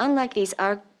unlike these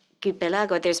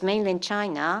archipelago, there's mainland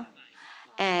China,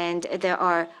 and there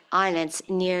are islands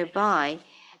nearby.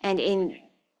 And in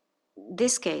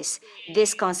this case,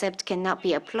 this concept cannot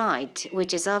be applied,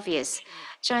 which is obvious.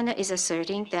 China is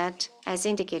asserting that, as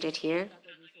indicated here,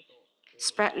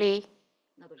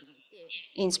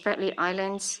 in Spratly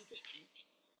Islands,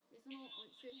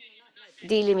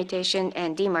 delimitation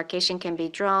and demarcation can be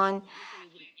drawn,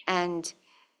 and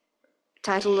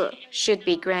title should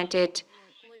be granted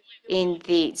in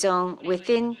the zone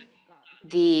within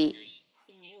the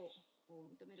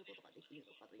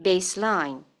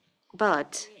baseline.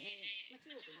 But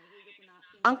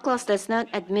UNCLOS does not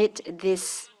admit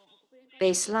this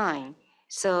baseline.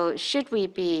 So should we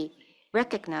be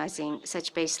recognizing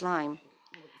such baseline?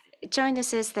 China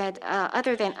says that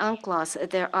other than UNCLOS,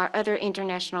 there are other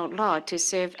international law to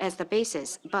serve as the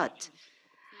basis, but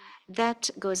that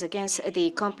goes against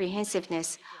the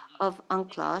comprehensiveness of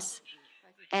UNCLOS.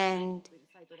 And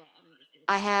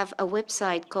I have a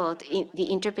website called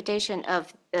The Interpretation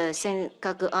of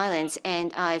Senkaku Islands,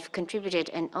 and I've contributed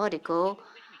an article,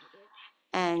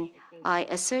 and I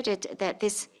asserted that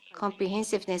this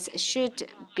comprehensiveness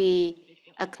should be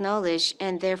acknowledged,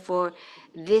 and therefore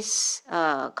this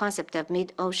concept of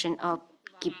mid-ocean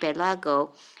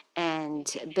archipelago and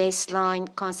baseline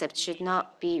concept should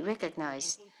not be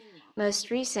recognized.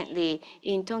 Most recently,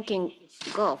 in Tonkin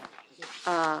Gulf,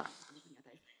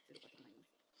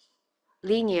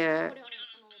 linear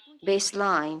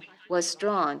baseline was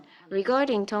drawn.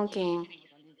 Regarding Tonkin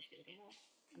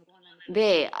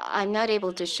Bay, I'm not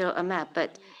able to show a map,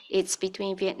 but it's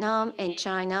between Vietnam and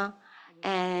China,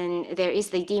 and there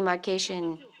is the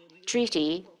demarcation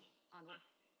treaty.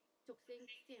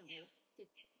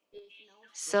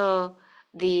 So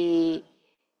the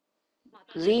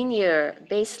linear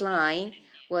baseline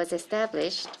was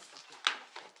established,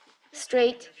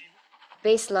 straight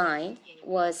baseline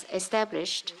was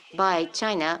established by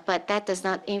China, but that does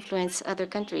not influence other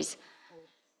countries.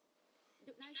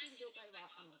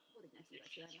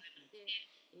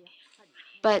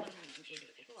 But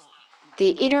the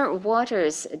inner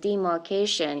waters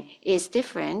demarcation is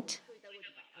different.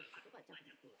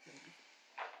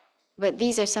 But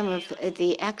these are some of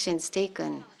the actions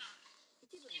taken.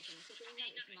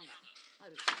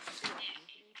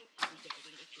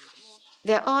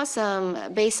 there are some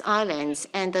base islands,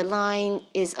 and the line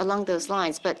is along those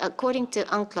lines. But according to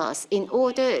UNCLOS, in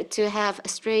order to have a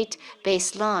straight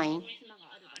baseline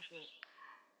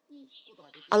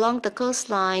along the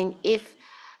coastline, if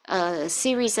a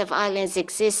series of islands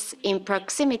exists in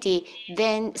proximity,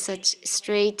 then such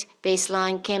straight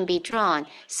baseline can be drawn.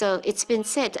 So it's been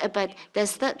said, but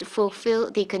does that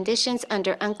fulfill the conditions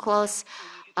under UNCLOS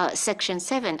Section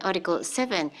 7, Article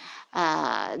 7?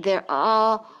 There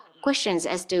are questions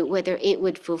as to whether it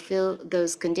would fulfill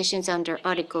those conditions under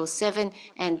Article 7,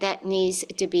 and that needs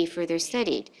to be further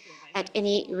studied. At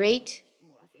any rate,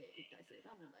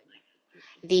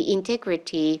 the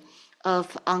integrity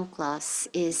of UNCLOS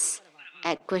is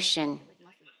at question.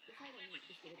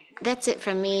 That's it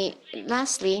from me.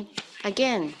 Lastly,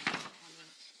 again,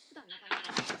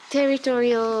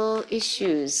 territorial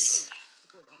issues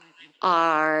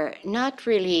are not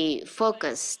really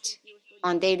focused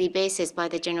on daily basis by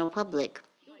the general public.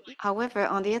 However,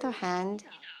 on the other hand,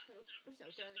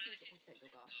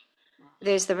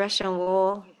 there's the Russian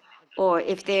war, or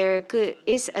if there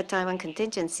is a Taiwan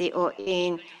contingency, or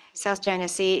in South China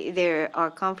Sea, there are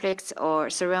conflicts or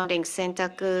surrounding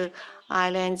Senkaku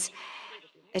Islands,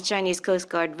 the Chinese Coast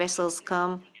Guard vessels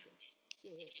come.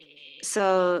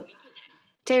 So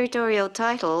territorial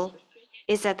title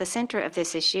is at the center of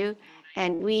this issue,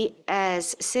 and we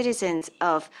as citizens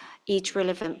of each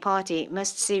relevant party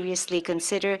must seriously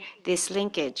consider this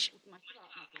linkage.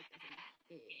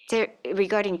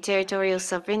 Regarding territorial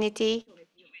sovereignty,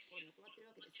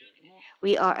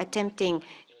 we are attempting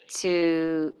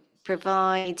to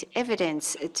provide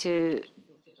evidence to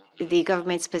the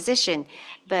government's position,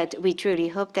 but we truly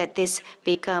hope that this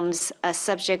becomes a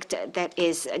subject that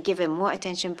is given more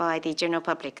attention by the general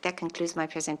public. That concludes my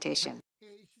presentation.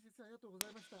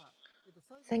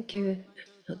 Thank you,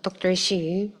 Dr.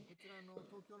 Shi.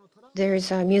 There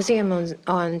is a museum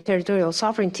on territorial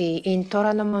sovereignty in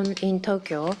Toranomon in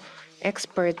Tokyo.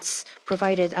 Experts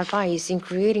provided advice in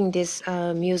creating this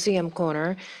museum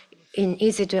corner. In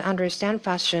easy-to-understand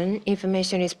fashion,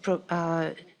 information is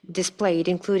displayed,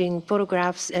 including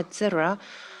photographs, etc.,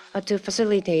 to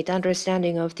facilitate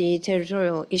understanding of the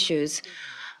territorial issues.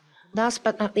 Last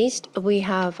but not least, we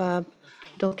have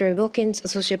Dr. Wilkins,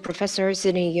 Associate Professor,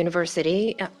 Sydney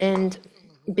University. And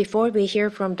before we hear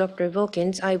from Dr.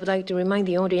 Wilkins, I would like to remind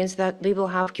the audience that we will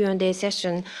have Q&A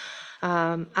session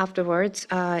afterwards.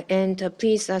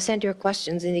 Please send your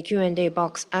questions in the Q&A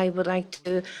box. I would like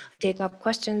to take up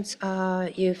questions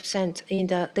you've sent in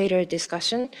the later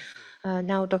discussion.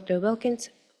 Now, Dr. Wilkins,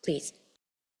 please.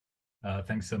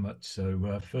 Thanks so much.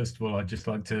 So first of all, I'd just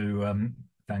like to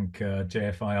thank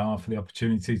JFIR for the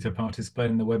opportunity to participate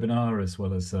in the webinar, as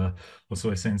well as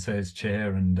also Sensei as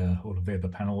chair and all of the other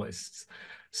panelists.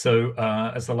 So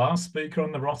as the last speaker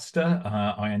on the roster,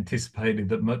 I anticipated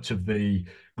that much of the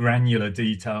granular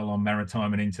detail on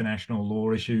maritime and international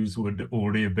law issues would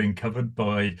already have been covered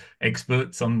by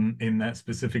experts in that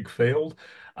specific field.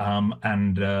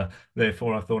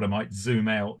 Therefore, I thought I might zoom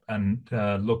out and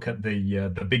look at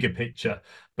the bigger picture.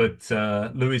 But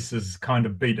Luis has kind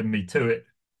of beaten me to it.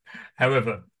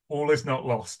 However, all is not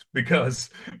lost, because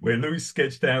where Luis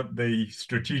sketched out the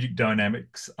strategic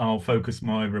dynamics, I'll focus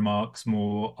my remarks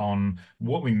more on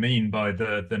what we mean by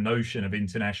the notion of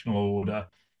international order.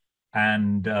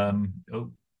 And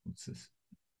oh, what's this?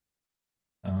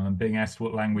 I'm being asked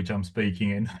what language I'm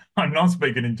speaking in. I'm not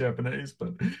speaking in Japanese,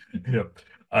 but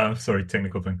yeah. Sorry,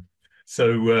 technical thing.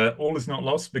 So all is not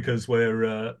lost, because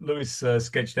where Luis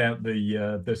sketched out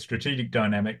the strategic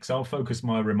dynamics, I'll focus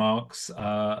my remarks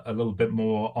a little bit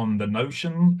more on the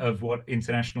notion of what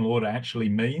international order actually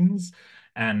means,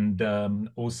 and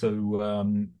also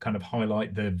kind of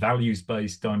highlight the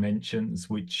values-based dimensions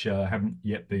which haven't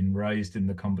yet been raised in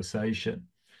the conversation.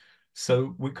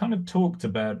 So we kind of talked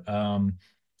about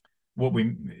what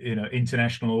we,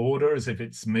 international order, as if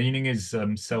its meaning is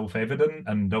self-evident,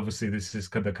 and obviously this is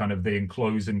kind of the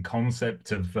enclosing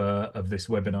concept of this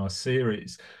webinar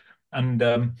series.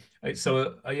 And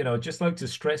so, I'd just like to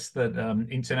stress that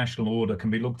international order can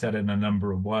be looked at in a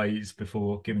number of ways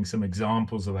before giving some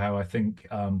examples of how I think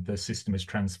the system is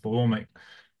transforming.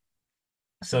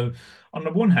 So on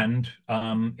the one hand,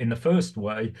 in the first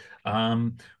way,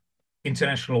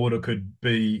 international order could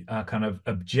be a kind of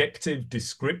objective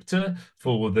descriptor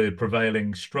for the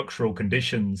prevailing structural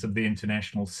conditions of the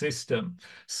international system.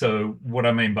 So what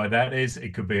I mean by that is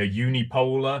it could be a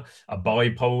unipolar, a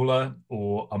bipolar,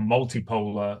 or a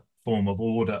multipolar form of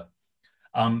order.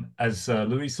 As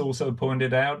Luis also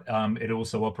pointed out, it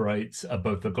also operates at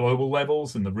both the global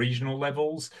levels and the regional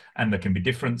levels, and there can be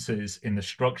differences in the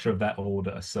structure of that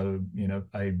order. So,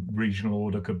 a regional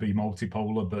order could be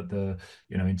multipolar, but the,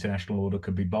 international order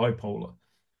could be bipolar.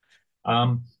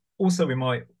 Also, we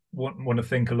might want to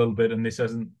think a little bit, and this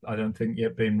hasn't, I don't think,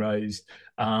 yet been raised,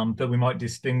 that we might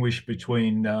distinguish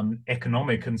between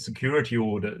economic and security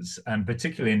orders, and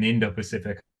particularly in the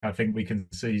Indo-Pacific, I think we can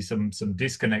see some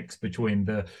disconnects between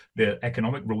the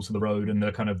economic rules of the road and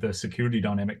the kind of the security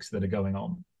dynamics that are going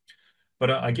on. But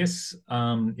I guess,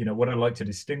 what I'd like to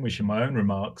distinguish in my own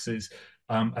remarks is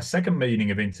a second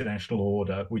meaning of international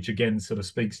order, which again sort of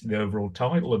speaks to the overall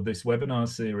title of this webinar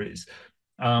series.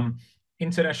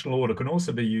 International order can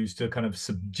also be used to kind of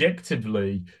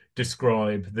subjectively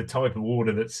describe the type of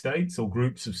order that states or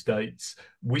groups of states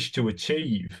wish to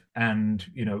achieve, and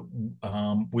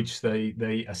which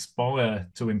they aspire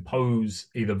to impose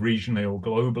either regionally or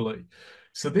globally.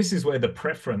 So this is where the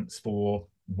preference for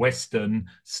Western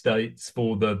states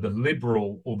for the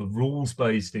liberal or the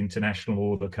rules-based international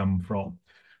order come from.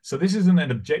 So this isn't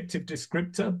an objective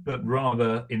descriptor, but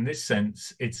rather in this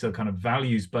sense, it's a kind of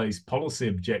values-based policy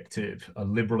objective, a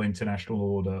liberal international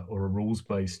order or a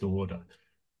rules-based order.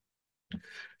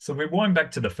 So we wind back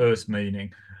to the first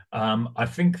meaning. I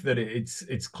think that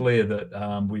it's clear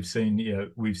that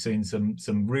we've seen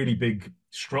some really big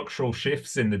structural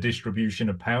shifts in the distribution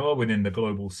of power within the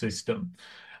global system.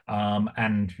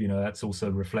 And that's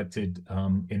also reflected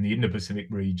in the Indo-Pacific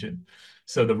region.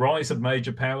 So the rise of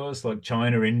major powers like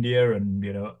China, India, and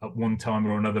at one time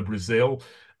or another Brazil,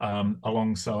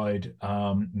 alongside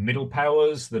middle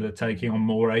powers that are taking on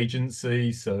more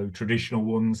agency. So traditional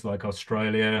ones like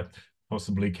Australia,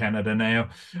 possibly Canada now,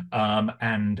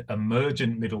 and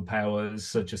emergent middle powers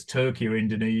such as Turkey or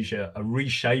Indonesia are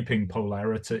reshaping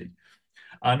polarity.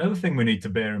 Another thing we need to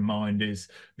bear in mind is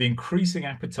the increasing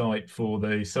appetite for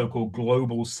the so-called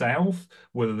global south,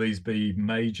 whether these be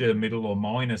major, middle, or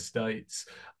minor states,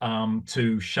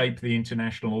 to shape the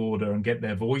international order and get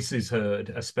their voices heard,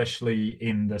 especially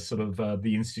in the sort of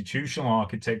the institutional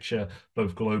architecture,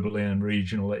 both globally and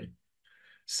regionally.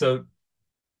 So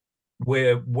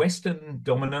where Western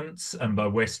dominance, and by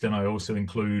Western I also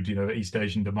include, East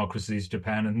Asian democracies,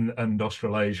 Japan and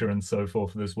Australasia and so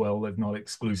forth as well. They're not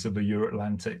exclusively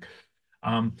Euro-Atlantic.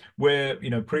 Where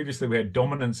previously we had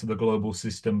dominance of the global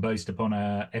system based upon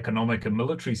our economic and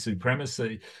military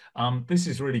supremacy. This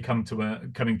is really coming to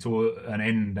an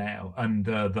end now, and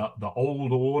the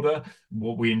old order,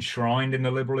 what we enshrined in the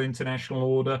liberal international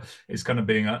order, is kind of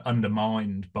being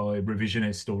undermined by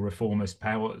revisionist or reformist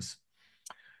powers.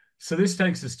 So this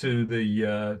takes us to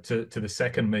the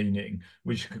second meaning,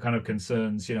 which kind of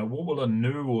concerns, what will a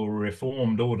new or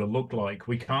reformed order look like?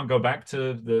 We can't go back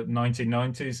to the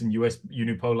 1990s and US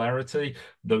unipolarity.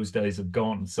 Those days have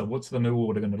gone. So what's the new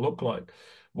order going to look like?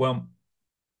 Well,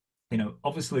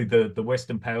 obviously the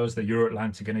Western powers, the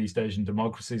Euro-Atlantic and East Asian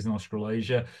democracies in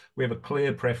Australasia, we have a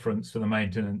clear preference for the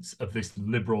maintenance of this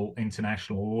liberal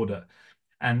international order.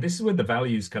 And this is where the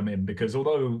values come in, because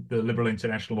although the liberal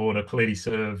international order clearly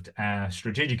served our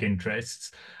strategic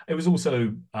interests, it was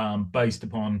also based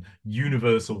upon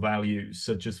universal values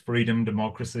such as freedom,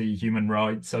 democracy, human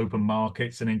rights, open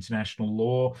markets, and international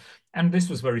law. And this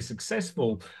was very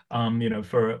successful,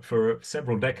 for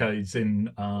several decades in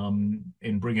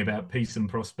bringing about peace and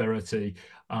prosperity,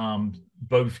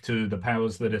 both to the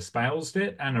powers that espoused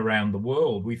it and around the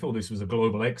world. We thought this was a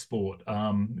global export,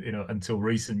 until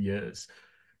recent years.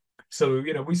 So,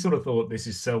 we sort of thought this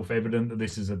is self-evident that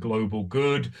this is a global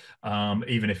good,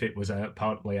 even if it was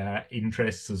partly our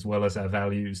interests as well as our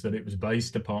values that it was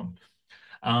based upon.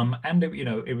 And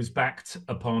it was backed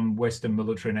upon Western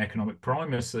military and economic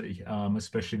primacy,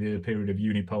 especially the period of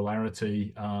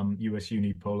unipolarity, US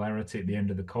unipolarity at the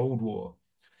end of the Cold War.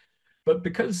 But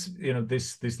because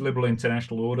this liberal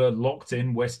international order locked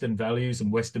in Western values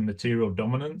and Western material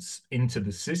dominance into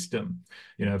the system,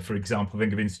 for example,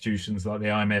 think of institutions like the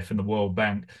IMF and the World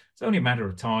Bank, it's only a matter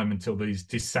of time until these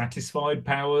dissatisfied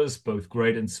powers, both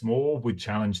great and small, would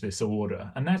challenge this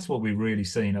order. And that's what we've really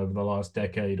seen over the last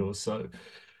decade or so.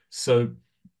 So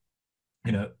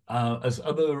as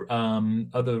other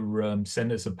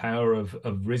centers of power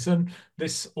have risen,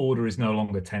 this order is no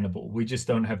longer tenable. We just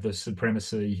don't have the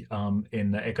supremacy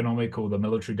in the economic or the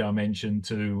military dimension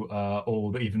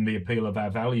or even the appeal of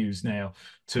our values now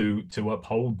to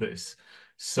uphold this.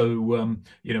 So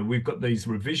we've got these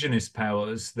revisionist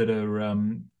powers that are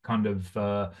kind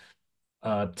of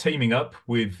teaming up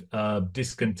with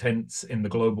discontents in the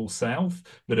global south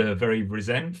that are very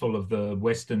resentful of the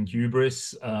Western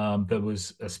hubris that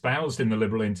was espoused in the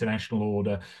liberal international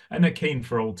order, and they're keen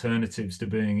for alternatives to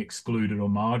being excluded or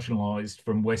marginalized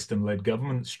from Western-led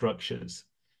government structures.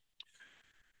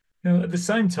 Now, at the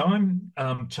same time,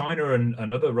 China and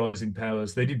other rising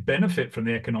powers, they did benefit from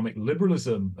the economic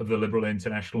liberalism of the liberal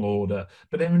international order,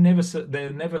 but they're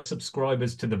never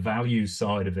subscribers to the value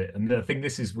side of it. And I think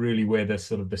this is really where the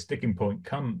sort of the sticking point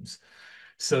comes.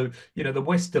 So, the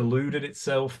West deluded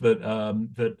itself that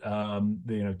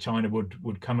China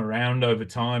would come around over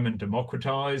time and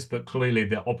democratize, but clearly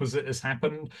the opposite has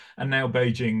happened. And now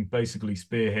Beijing basically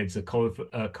spearheads a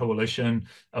coalition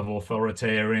of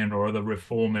authoritarian or other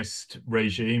reformist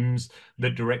regimes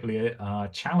that directly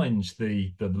challenge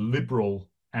the liberal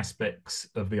aspects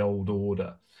of the old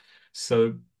order.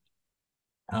 So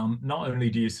not only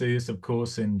do you see this, of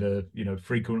course, in the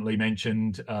frequently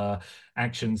mentioned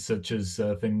actions such as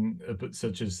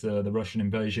the Russian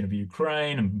invasion of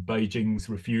Ukraine and Beijing's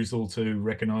refusal to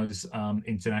recognize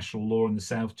international law in the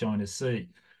South China Sea.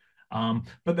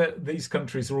 But these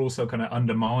countries are also kind of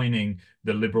undermining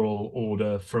the liberal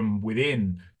order from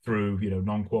within through,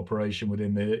 non-cooperation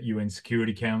within the UN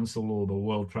Security Council or the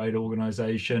World Trade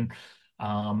Organization.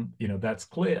 That's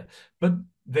clear. But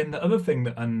then the other thing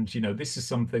that, and this is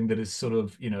something that is sort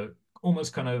of,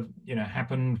 almost kind of,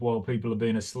 happened while people are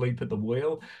being asleep at the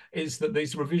wheel, is that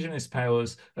these revisionist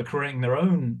powers are creating their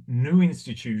own new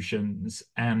institutions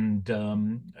and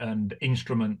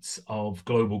instruments of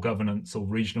global governance or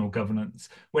regional governance,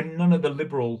 when none of the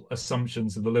liberal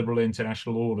assumptions of the liberal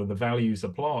international order, the values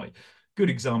apply.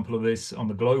 Good example of this on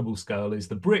the global scale is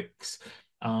the BRICS.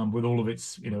 With all of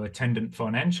its, attendant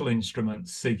financial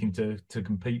instruments seeking to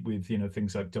compete with,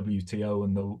 things like WTO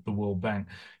and the World Bank.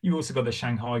 You've also got the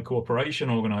Shanghai Cooperation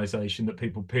Organization that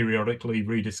people periodically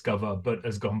rediscover, but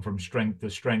has gone from strength to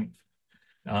strength.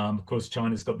 Of course,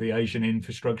 China's got the Asian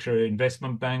Infrastructure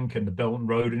Investment Bank and the Belt and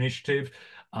Road Initiative.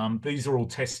 These are all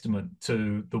testament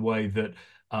to the way that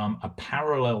a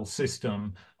parallel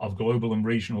system of global and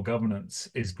regional governance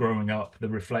is growing up that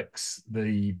reflects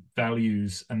the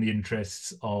values and the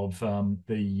interests of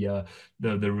the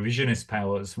revisionist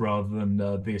powers rather than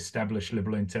the established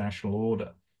liberal international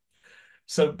order.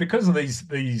 So because of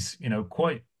these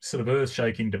quite sort of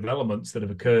earth-shaking developments that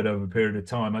have occurred over a period of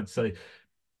time, I'd say,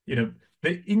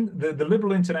 the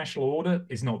liberal international order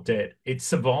is not dead. It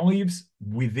survives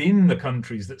within the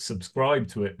countries that subscribe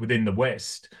to it within the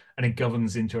West, and it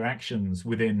governs interactions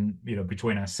within,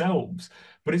 between ourselves.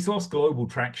 But it's lost global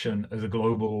traction as a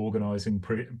global organizing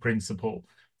principle.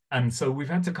 And so we've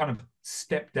had to kind of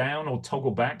step down or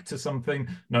toggle back to something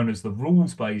known as the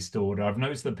rules-based order. I've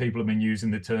noticed that people have been using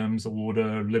the terms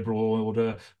order, liberal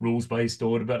order, rules-based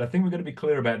order, but I think we're going to be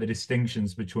clear about the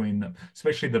distinctions between them,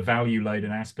 especially the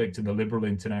value-laden aspect of the liberal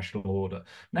international order.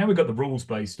 Now we've got the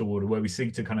rules-based order, where we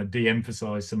seek to kind of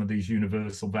de-emphasize some of these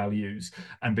universal values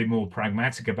and be more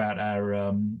pragmatic about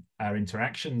our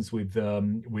interactions with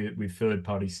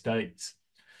third-party states.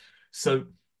 So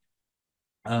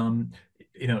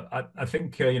I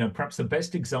think perhaps the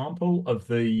best example of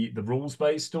the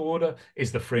rules-based order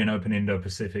is the free and open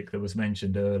Indo-Pacific that was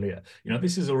mentioned earlier.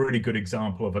 This is a really good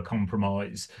example of a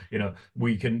compromise.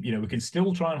 We can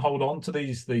still try and hold on to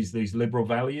these liberal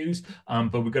values,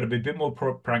 but we've got to be a bit more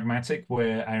pragmatic,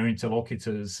 where our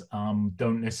interlocutors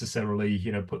don't necessarily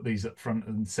put these at front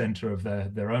and center of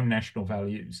their own national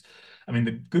values. I mean,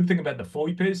 the good thing about the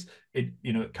FOIP is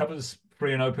it covers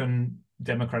free and open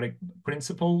democratic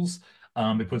principles.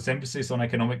 It puts emphasis on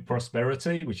economic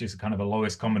prosperity, which is kind of a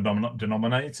lowest common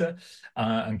denominator,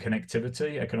 and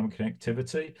connectivity, economic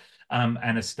connectivity,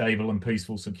 and a stable and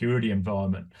peaceful security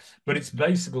environment. But it's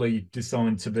basically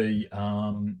designed to be,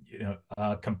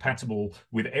 compatible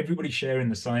with everybody sharing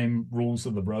the same rules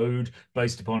of the road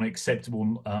based upon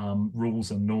acceptable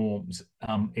rules and norms,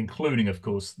 including, of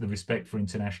course, the respect for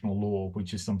international law,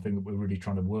 which is something that we're really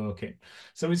trying to work in.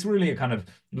 So it's really a kind of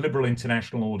liberal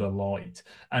international order light.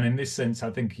 And in this sense,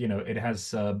 I think, it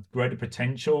has greater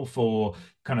potential for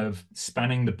kind of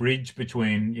spanning the bridge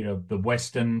between, the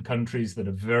Western countries that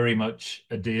are very much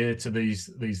adhere to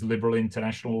these liberal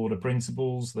international order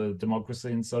principles, the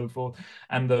democracy and so forth,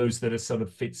 and those that are sort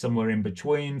of fit somewhere in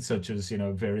between, such as,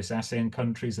 various ASEAN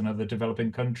countries and other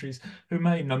developing countries who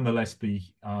may nonetheless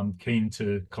be keen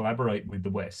to collaborate with the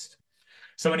West.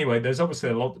 So anyway, there's obviously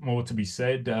a lot more to be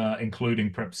said,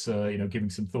 including perhaps giving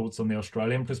some thoughts on the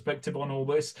Australian perspective on all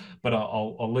this. But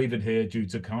I'll leave it here due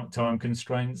to time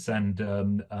constraints, and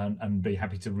be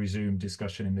happy to resume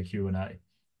discussion in the Q&A.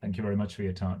 Thank you very much for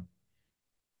your time.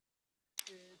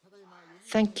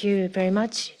 Thank you very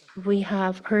much. We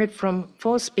have heard from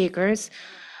four speakers.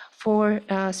 Four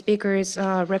speakers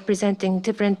representing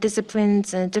different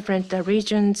disciplines and different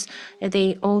regions.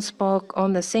 They all spoke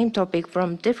on the same topic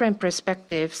from different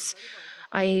perspectives.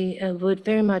 I would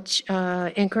very much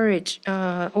encourage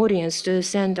audience to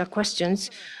send questions.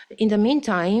 In the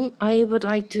meantime, I would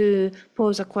like to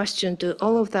pose a question to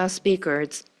all of the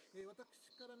speakers.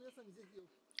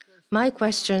 My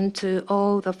question to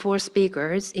all the four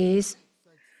speakers is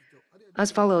as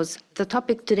follows. The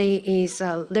topic today is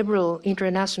liberal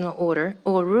international order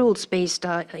or rules-based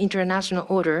international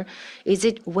order. Is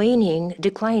it waning,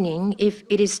 declining? If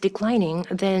it is declining,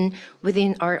 then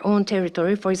within our own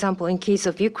territory, for example, in case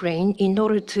of Ukraine, in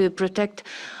order to protect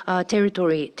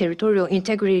territorial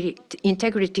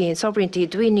integrity and sovereignty,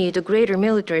 do we need a greater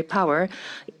military power?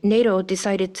 NATO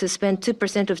decided to spend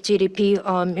 2% of GDP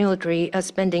on military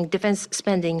spending, defense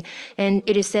spending, and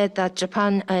it is said that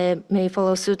Japan may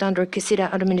follow suit under Kishida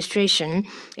administration.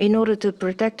 In order to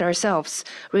protect ourselves,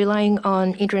 relying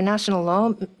on international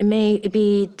law may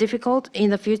be difficult in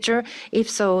the future. If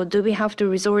so, do we have to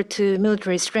resort to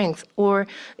military strength, or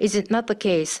is it not the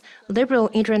case? Liberal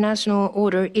international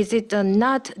order, is it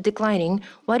not declining?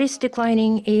 What is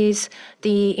declining is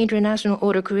the international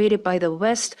order created by the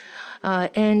West,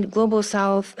 and Global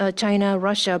South, China,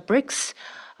 Russia, BRICS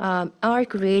are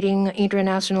creating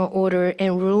international order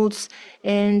and rules,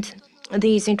 and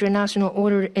these international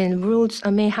order and rules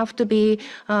may have to be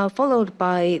followed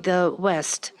by the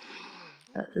West.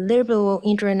 Liberal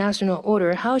international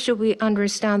order, how should we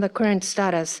understand the current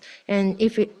status? And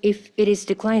if it is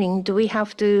declining, do we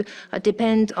have to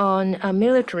depend on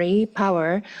military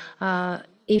power?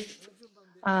 If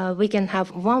we can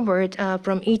have one word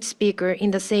from each speaker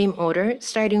in the same order,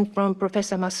 starting from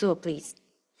Professor Masuo, please.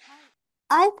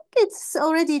 I think it's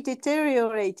already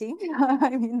deteriorating.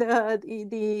 I mean,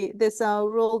 this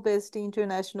role-based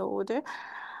international order.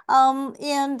 Well,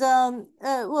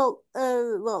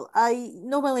 I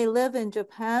normally live in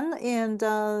Japan, and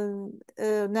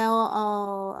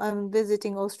now I'm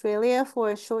visiting Australia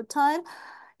for a short time.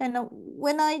 And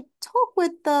when I talk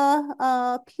with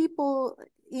the people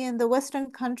in the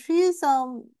Western countries,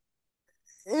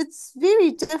 it's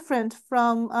very different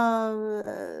from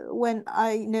when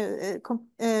I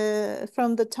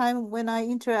from the time when I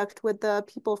interact with the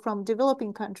people from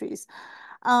developing countries.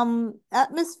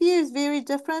 Atmosphere is very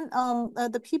different.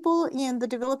 The people in the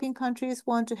developing countries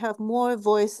want to have more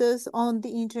voices on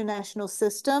the international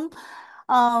system.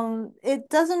 It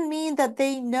doesn't mean that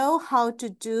they know how to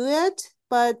do it,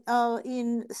 but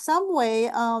in some way,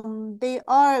 they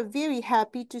are very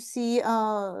happy to see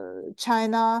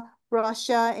China,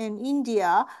 Russia, and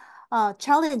India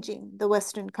challenging the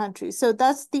Western countries. So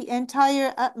that's the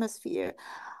entire atmosphere.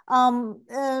 China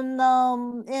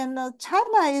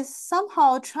is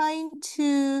somehow trying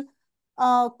to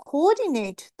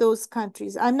coordinate those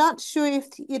countries. I'm not sure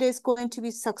if it is going to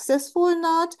be successful or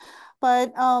not,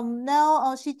 but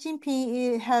now Xi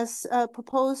Jinping has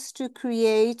proposed to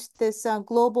create this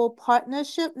global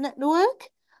partnership network.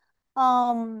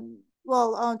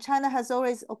 China has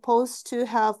always opposed to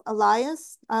have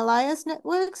alliance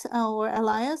networks or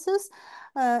alliances,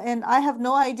 and I have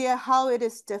no idea how it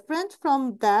is different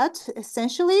from that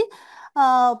essentially,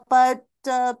 but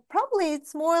probably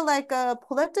it's more like a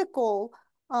political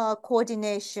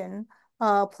coordination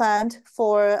planned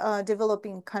for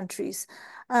developing countries.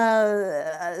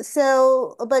 But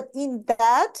in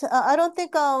that, I don't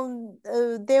think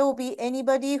there will be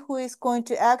anybody who is going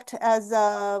to act as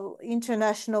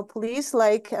international police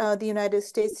like the United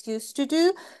States used to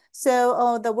do.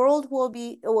 So the world will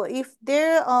be, or if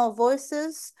their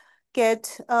voices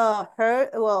get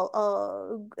heard,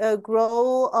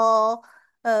 grow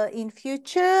in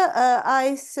future,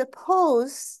 I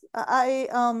suppose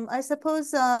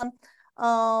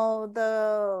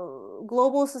the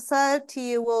global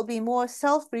society will be more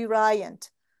self-reliant.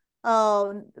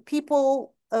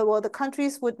 The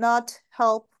countries would not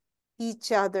help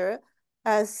each other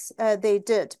as they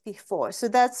did before. So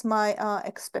that's my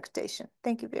expectation.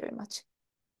 Thank you very much.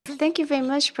 Thank you very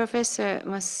much, Professor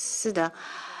Masuda.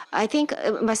 I think,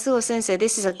 Masuo Sensei,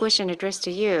 this is a question addressed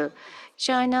to you.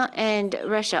 China and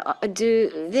Russia,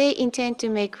 do they intend to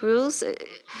make rules?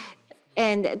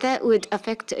 And that would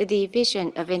affect the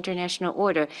vision of international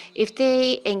order. If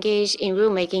they engage in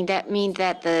rulemaking, that means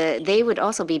that they would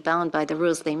also be bound by the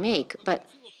rules they make. But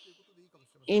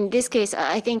in this case,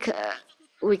 I think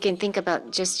we can think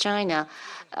about just China.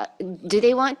 Do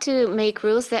they want to make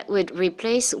rules that would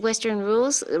replace Western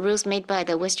rules, rules made by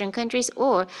the Western countries,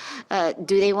 or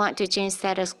do they want to change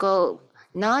status quo,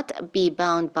 not be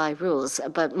bound by rules,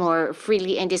 but more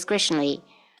freely and discretionally?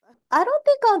 I don't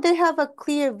think they have a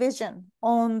clear vision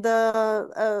on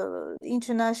the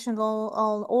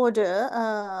international order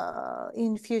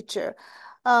in future.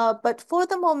 But for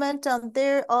the moment,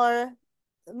 there are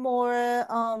more,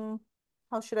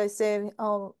 how should I say,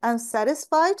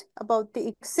 unsatisfied about the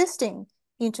existing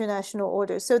international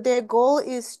order. So their goal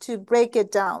is to break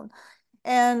it down.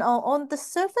 And on the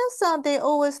surface, they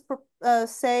always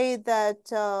say that,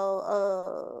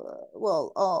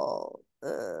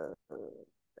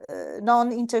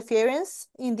 non-interference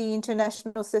in the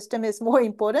international system is more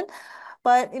important.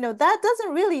 But that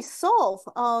doesn't really solve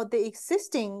the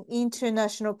existing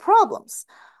international problems.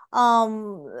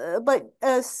 But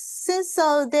since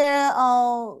their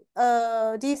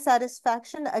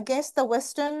dissatisfaction against the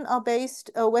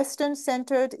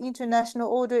Western-centered international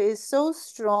order is so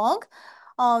strong,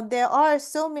 there are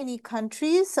so many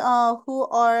countries who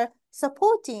are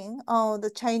supporting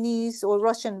the Chinese or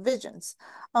Russian visions.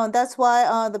 That's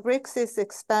why the BRICS is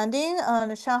expanding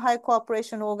and the Shanghai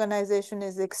Cooperation Organization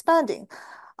is expanding.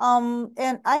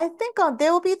 And I think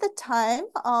there will be the time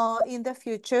in the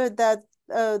future that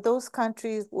those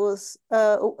countries will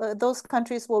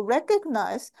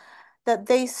recognize that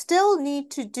they still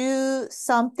need to do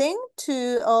something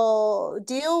to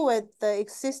deal with the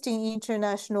existing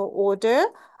international order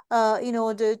in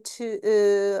order to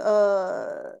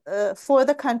for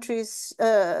the countries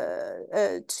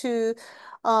to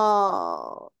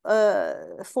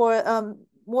for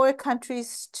more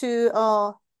countries to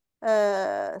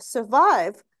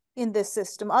survive in this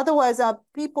system. Otherwise,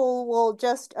 people will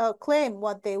just claim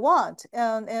what they want,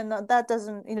 and that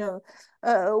doesn't,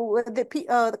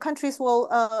 the countries will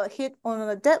hit on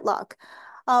a deadlock.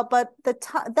 But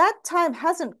that time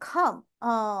hasn't come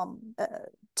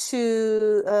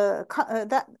the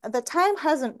time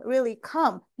hasn't really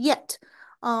come yet.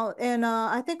 And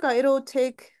I think it'll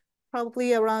take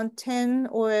probably around 10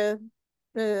 or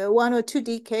 1 or 2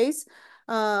 decades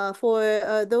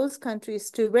for those countries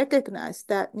to recognize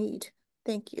that need.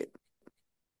 Thank you.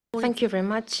 Thank you very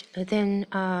much. Then,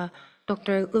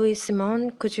 Dr. Louis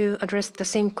Simon, could you address the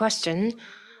same question?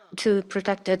 To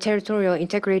protect the territorial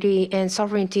integrity and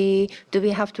sovereignty, do we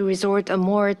have to resort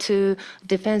more to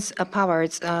defense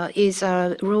powers? Is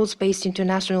rules-based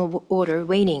international order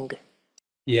waning?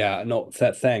 Yeah, no,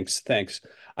 thanks.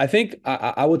 I think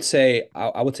I would say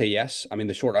yes. I mean,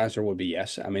 the short answer would be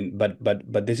yes. I mean,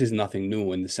 but this is nothing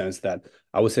new in the sense that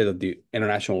I would say that the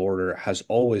international order has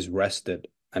always rested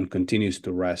and continues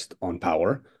to rest on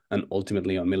power and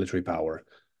ultimately on military power.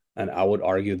 And I would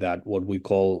argue that what we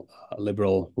call a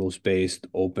liberal, rules-based,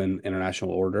 open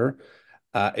international order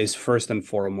is first and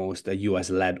foremost a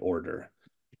US-led order,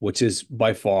 which is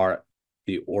by far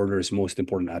the order's most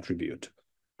important attribute.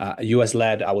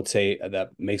 US-led, I would say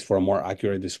that makes for a more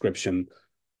accurate description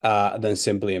than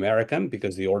simply American,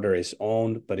 because the order is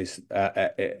owned, but is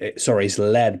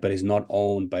led, but is not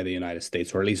owned by the United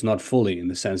States, or at least not fully, in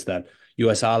the sense that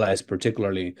US allies,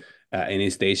 particularly in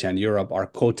East Asia and Europe, are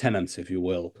co-tenants, if you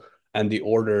will, and the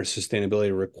order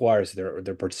sustainability requires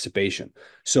their participation.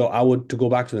 So to go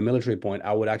back to the military point,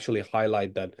 I would actually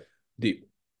highlight that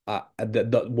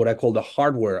what I call the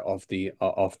hardware of the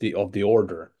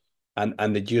order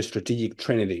and the geostrategic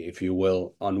trinity, if you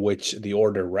will, on which the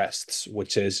order rests,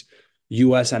 which is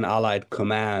US and allied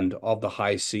command of the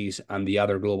high seas and the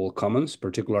other global commons,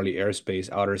 particularly airspace,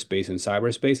 outer space, and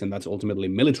cyberspace, and that's ultimately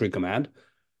military command,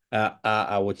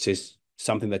 which is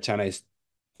something that China is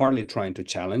partly trying to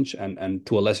challenge, and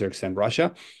to a lesser extent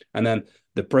Russia, and then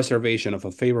the preservation of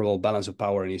a favorable balance of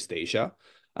power in East Asia,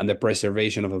 and the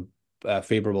preservation of a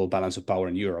favorable balance of power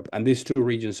in Europe. And these two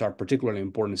regions are particularly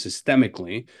important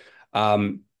systemically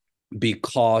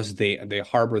because they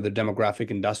harbor the demographic,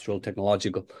 industrial,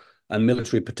 technological, and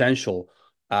military potential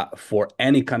for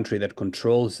any country that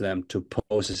controls them to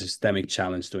pose a systemic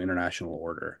challenge to international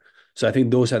order. So I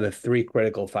think those are the three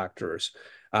critical factors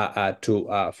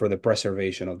for the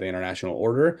preservation of the international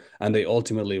order, and they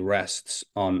ultimately rest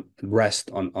on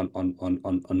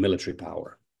military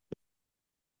power.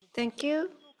 Thank you.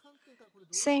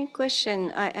 Same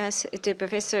question I asked to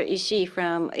Professor Ishii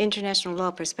from international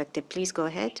law perspective. Please go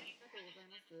ahead.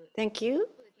 Thank you.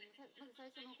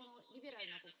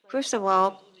 First of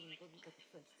all,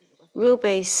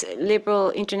 rule-based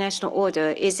liberal international order,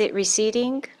 is it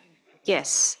receding?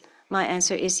 Yes. My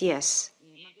answer is yes.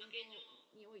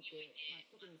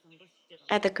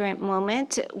 At the current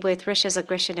moment, with Russia's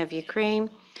aggression of Ukraine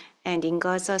and in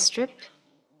Gaza Strip,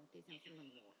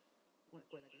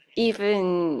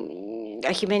 even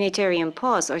a humanitarian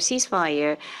pause or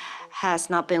ceasefire has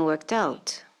not been worked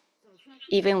out,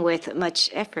 even with much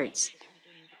efforts.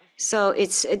 So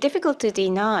it's difficult to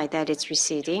deny that it's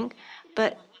receding,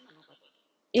 but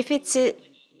if it's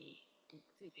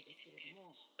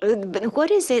but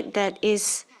what is it that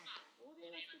is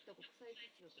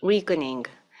weakening?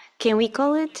 Can we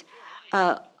call it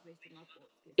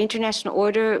international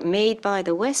order made by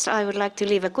the West? I would like to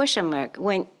leave a question mark.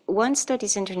 When one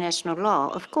studies international law,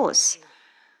 of course,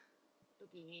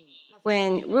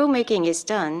 when rulemaking is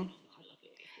done,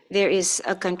 there is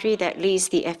a country that leads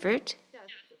the effort,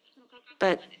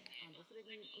 but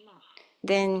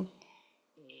then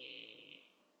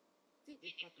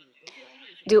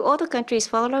do all the countries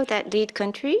follow that lead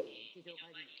country?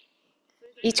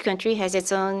 Each country has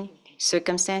its own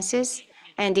circumstances,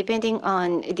 and depending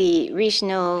on the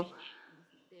regional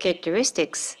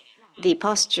characteristics, the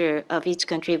posture of each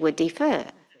country would differ.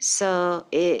 So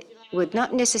it would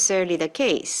not necessarily the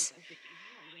case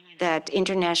that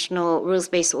international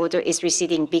rules-based order is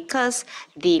receding because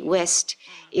the West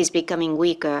is becoming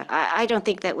weaker. I don't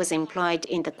think that was implied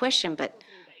in the question, but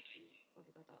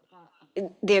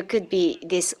there could be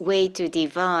this way to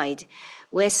divide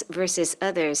West versus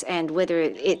others, and whether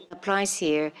it applies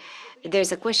here,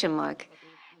 there's a question mark.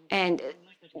 And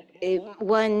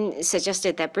one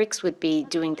suggested that BRICS would be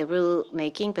doing the rule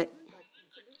making, but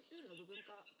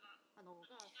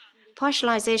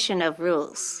partialization of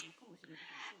rules.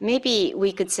 Maybe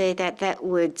we could say that that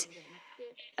would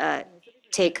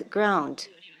take ground.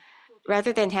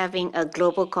 Rather than having a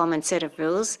global common set of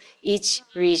rules, each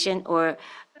region or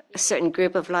a certain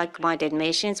group of like-minded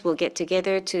nations will get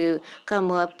together to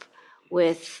come up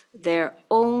with their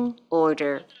own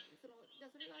order.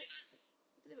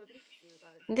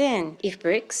 Then, if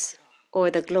BRICS or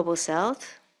the Global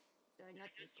South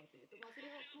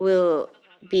will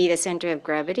be the center of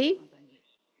gravity,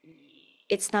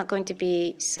 it's not going to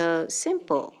be so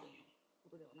simple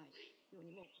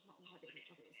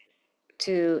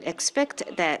to expect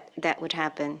that that would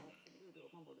happen.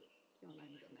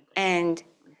 And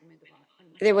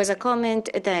there was a comment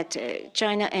that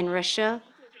China and Russia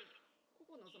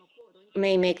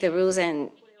may make the rules,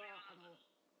 and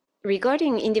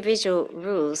regarding individual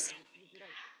rules,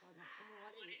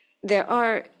 there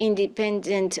are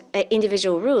independent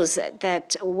individual rules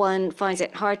that one finds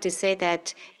it hard to say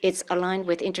that it's aligned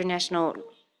with international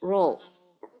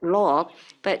law.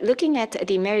 But looking at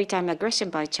the maritime aggression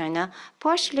by China,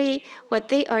 partially what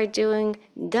they are doing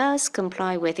does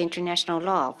comply with international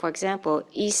law. For example,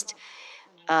 East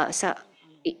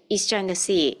China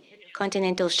Sea,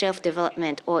 continental shelf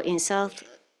development, or in South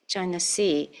China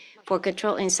Sea, for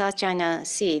control in South China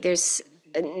Sea,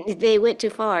 they went too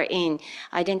far in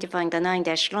identifying the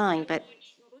 9-dash line, but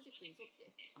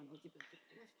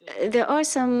there are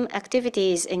some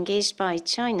activities engaged by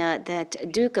China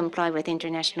that do comply with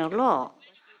international law.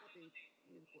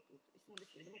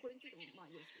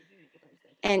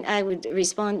 And I would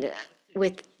respond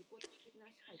with,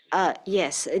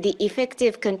 yes, the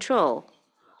effective control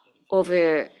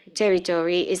over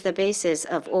territory is the basis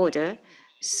of order.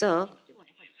 So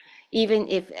even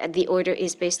if the order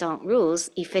is based on rules,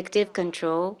 effective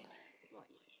control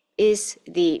is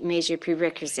the major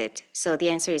prerequisite. So the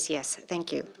answer is yes.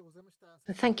 Thank you.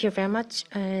 Thank you very much.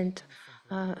 And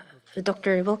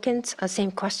Dr. Wilkins,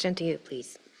 same question to you,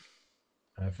 please.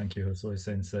 Thank you, Hosoi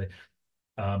Sensei.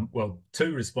 Well,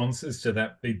 two responses to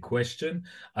that big question.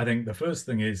 I think the first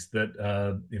thing is that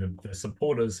the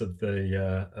supporters of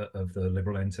the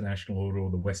liberal international order,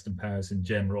 or the Western powers in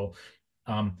general,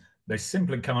 they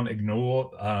simply can't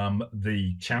ignore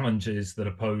the challenges that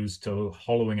are posed to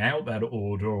hollowing out that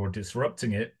order or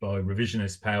disrupting it by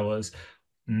revisionist powers,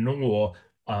 nor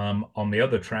on the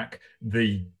other track,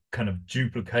 the kind of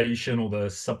duplication or the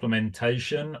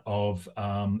supplementation of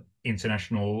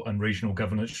international and regional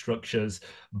governance structures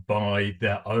by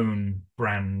their own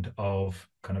brand of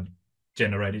kind of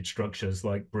generated structures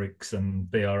like BRICS and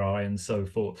BRI and so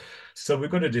forth. So we've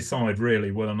got to decide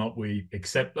really whether or not we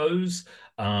accept those,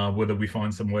 whether we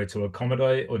find some way to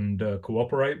accommodate and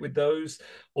cooperate with those,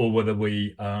 or whether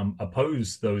we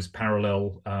oppose those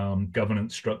parallel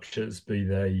governance structures, be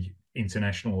they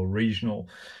international or regional.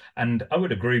 And I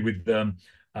would agree with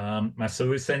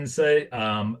Masui Sensei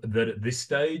that at this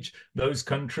stage, those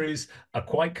countries are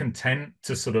quite content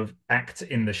to sort of act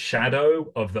in the shadow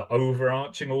of the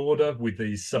overarching order with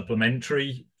these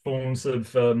supplementary forms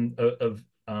of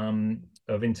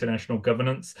international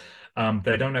governance.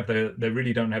 They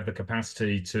really don't have the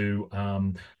capacity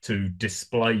to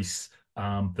displace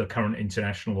the current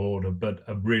international order, but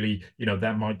really,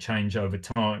 that might change over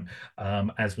time.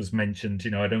 As was mentioned,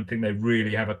 I don't think they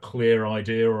really have a clear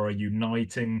idea or a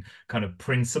uniting kind of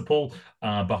principle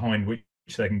behind which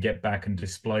they can get back and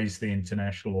displace the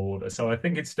international order. So I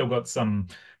think it's still got some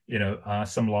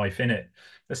life in it.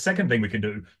 The second thing we can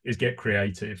do is get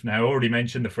creative. Now, I already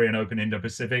mentioned the free and open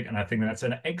Indo-Pacific, and I think that's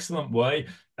an excellent way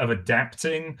of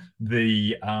adapting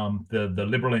the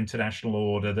liberal international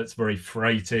order that's very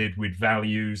freighted with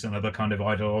values and other kind of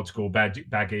ideological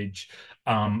baggage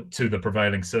to the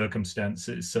prevailing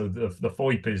circumstances. So the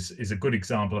FOIP is a good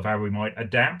example of how we might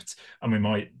adapt, and we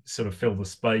might sort of fill the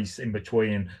space in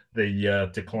between the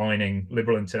declining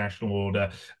liberal international order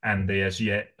and the as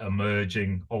yet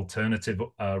emerging alternative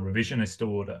revisionist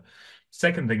order.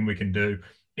 Second thing we can do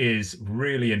is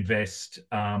really invest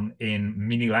in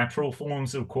minilateral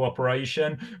forms of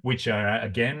cooperation, which are,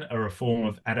 again, are a form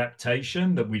of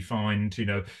adaptation that we find,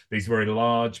 these very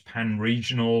large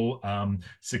pan-regional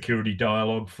security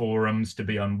dialogue forums to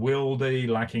be unwieldy,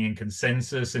 lacking in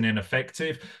consensus and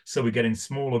ineffective. So we get in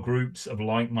smaller groups of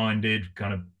like-minded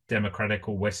kind of democratic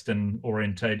or Western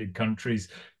orientated countries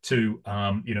to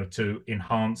to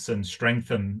enhance and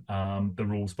strengthen the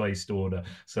rules-based order.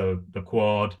 So the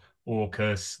Quad,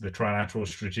 AUKUS, the trilateral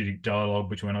strategic dialogue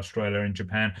between Australia and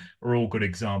Japan are all good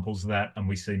examples of that, and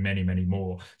we see many, many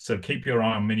more. So keep your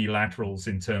eye on minilaterals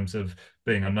in terms of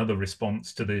being another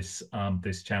response to this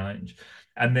this challenge.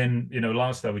 And then,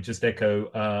 last, I would just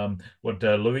echo what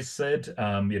Luis said.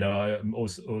 I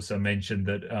also mentioned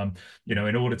that,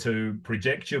 in order to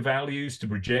project your values, to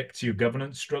project your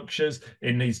governance structures,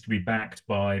 it needs to be backed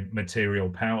by material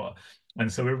power. And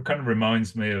so it kind of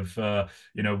reminds me of,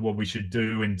 what we should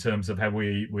do in terms of how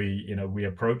we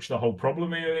approach the whole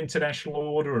problem of international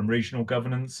order and regional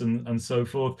governance and so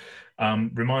forth.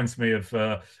 Reminds me of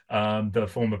the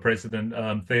former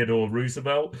president Theodore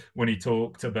Roosevelt when he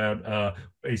talked about,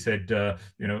 he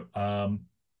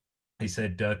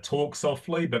said, talk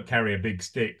softly, but carry a big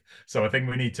stick. So I think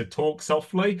we need to talk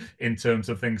softly in terms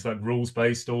of things like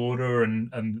rules-based order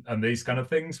and these kind of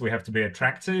things. We have to be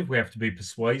attractive. We have to be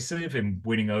persuasive in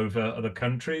winning over other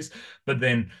countries. But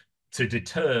then to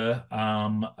deter,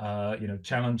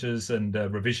 challengers and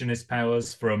revisionist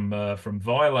powers from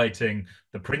violating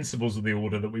the principles of the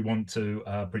order that we want to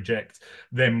project,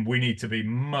 then we need to be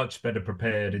much better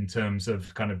prepared in terms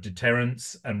of kind of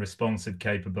deterrence and responsive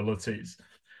capabilities.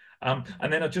 And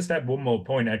then I'll just add one more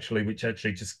point, actually, which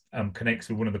actually just connects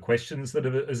with one of the questions that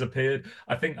has appeared.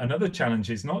 I think another challenge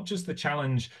is not just the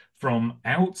challenge from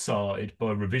outside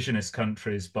by revisionist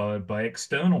countries, by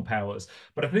external powers,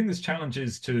 but I think there's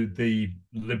challenges to the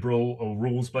liberal or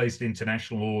rules-based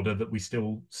international order that we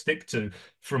still stick to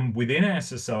from within our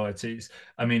societies.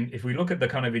 I mean, if we look at the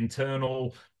kind of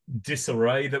internal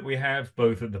disarray that we have,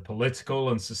 both at the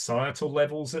political and societal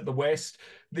levels at the West,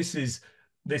 this is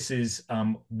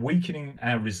weakening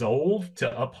our resolve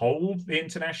to uphold the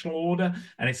international order,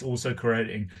 and it's also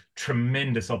creating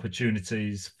tremendous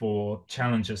opportunities for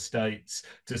challenger states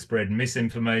to spread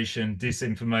misinformation,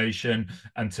 disinformation,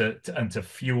 and to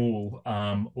fuel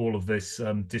all of this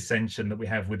dissension that we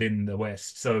have within the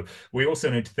West. So we also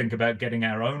need to think about getting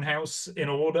our own house in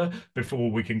order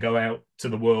before we can go out to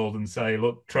the world and say,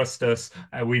 look, trust us,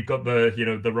 we've got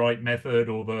the right method,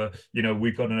 or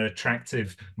we've got an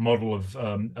attractive model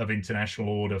of international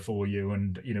order for you,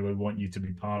 and we want you to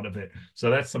be part of it.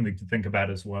 So that's something to think about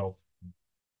as well.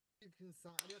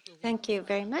 Thank you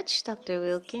very much, Dr.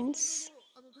 Wilkins.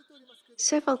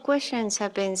 Several questions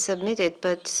have been submitted,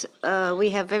 but we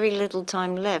have very little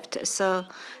time left. So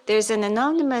there's an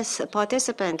anonymous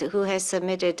participant who has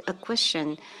submitted a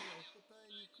question.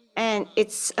 And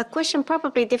it's a question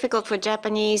probably difficult for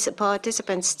Japanese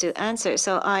participants to answer.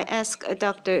 So I ask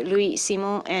Dr. Louis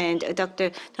Simon and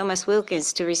Dr. Thomas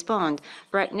Wilkins to respond.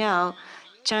 Right now,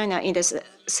 China in the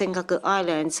Senkaku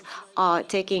Islands are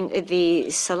taking the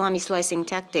salami slicing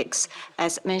tactics,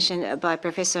 as mentioned by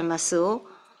Professor Masuo.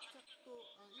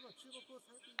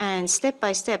 And step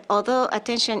by step, although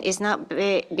attention is not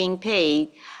being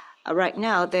paid, right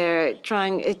now they're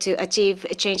trying to achieve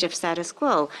a change of status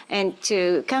quo. And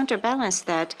to counterbalance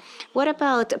that, what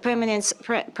about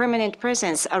permanent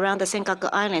presence around the Senkaku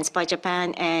Islands by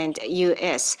Japan and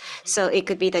US? So it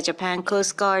could be the Japan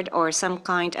Coast Guard or some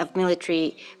kind of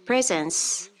military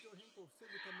presence.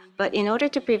 But in order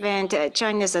to prevent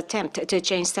China's attempt to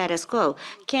change status quo,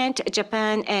 can't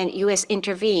Japan and US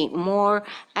intervene more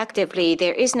actively?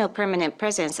 There is no permanent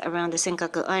presence around the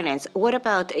Senkaku Islands. What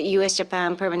about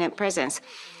US-Japan permanent presence?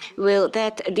 Will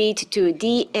that lead to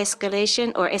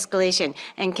de-escalation or escalation?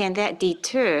 And can that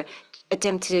deter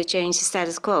attempt to change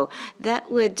status quo? That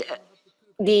would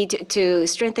lead to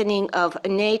strengthening of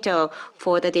NATO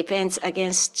for the defense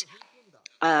against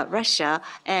Russia,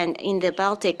 and in the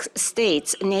Baltic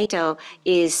states, NATO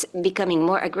is becoming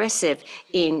more aggressive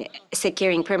in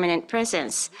securing permanent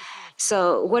presence.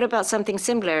 So what about something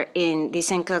similar in the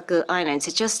Senkaku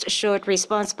Islands? Just a short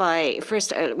response by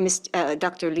first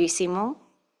Dr. Lee Simon.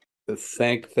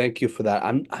 Thank you for that.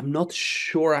 I'm not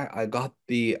sure I got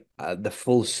the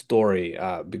full story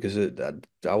because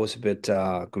I was a bit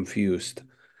confused.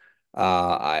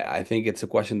 I think it's a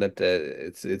question that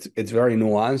it's very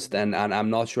nuanced, and I'm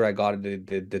not sure I got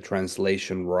the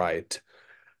translation right.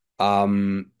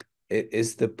 It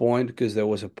is the point, because there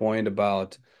was a point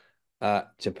about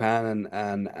Japan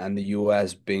and the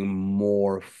US being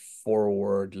more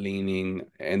forward leaning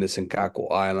in the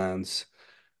Senkaku Islands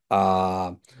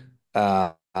to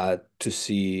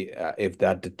see if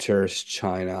that deters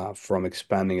China from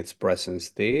expanding its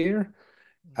presence there.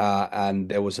 And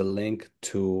there was a link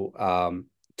to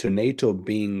NATO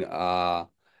being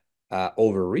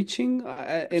overreaching in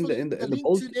Actually, the the link to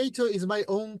Baltic. NATO is my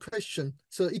own question,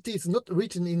 so it is not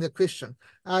written in the question.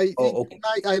 I Okay.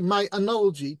 my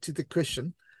analogy to the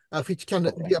question, which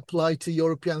can be applied to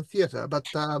European theater, but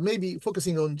maybe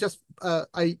focusing on just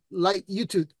I like you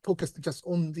to focus just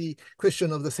on the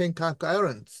question of the Senkaku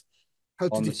Islands. How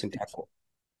to On the defend it. Senkaku.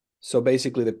 So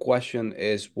basically, the question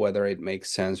is whether it makes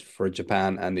sense for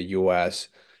Japan and the US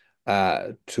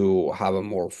to have a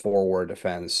more forward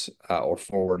defense or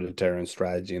forward deterrent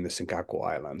strategy in the Senkaku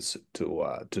Islands to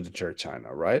deter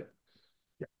China, right?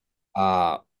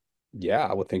 Yeah. Yeah,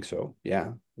 I would think so.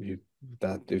 Yeah,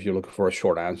 if you're looking for a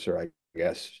short answer, I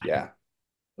guess, yeah.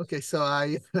 Okay, so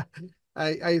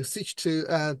I switch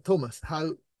to Thomas.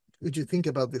 How would you think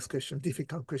about this question?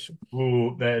 Difficult question.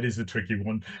 Oh, that is a tricky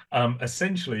one.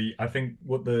 Essentially, I think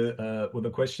what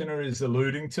the questioner is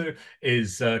alluding to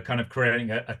is kind of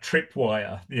creating a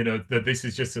tripwire. You know, that this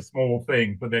is just a small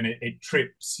thing, but then it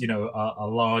trips, you know, a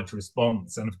large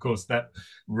response, and of course that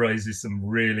raises some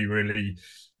really, really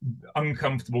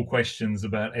uncomfortable questions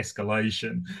about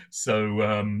escalation. So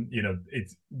you know,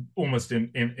 it's almost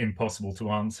impossible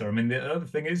to answer. I mean, the other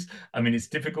thing is, I mean, it's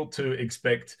difficult to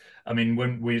expect. I mean,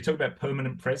 when you talk about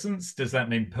permanent presence, does that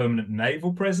mean permanent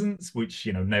naval presence, which,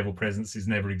 you know, naval presence is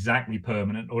never exactly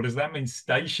permanent, or does that mean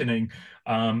stationing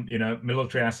you know,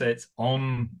 military assets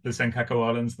on the Senkaku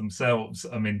Islands themselves?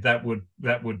 I mean, that would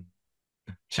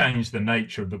change the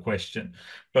nature of the question.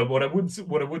 But what I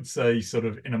would say, sort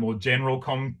of in a more general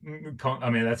I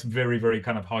mean, that's very, very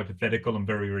kind of hypothetical and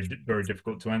very, very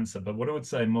difficult to answer. But what I would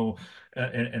say more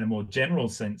in a more general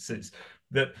sense is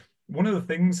that one of the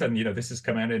things, and you know, this has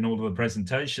come out in all of the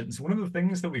presentations, one of the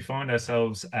things that we find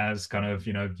ourselves as kind of,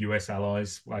 you know, US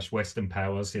allies / Western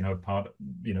powers, you know,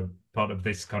 part of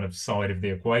this kind of side of the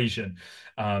equation,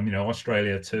 you know,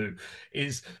 Australia too,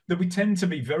 is that we tend to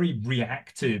be very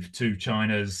reactive to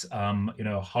China's, you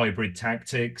know, hybrid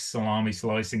tactics, salami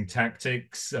slicing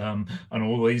tactics, and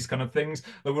all these kind of things.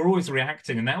 That we're always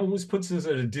reacting, and that always puts us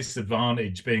at a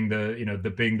disadvantage, being the, you know,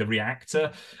 being the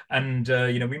reactor. And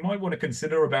you know, we might want to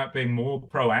consider about being more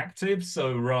proactive.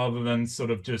 So rather than sort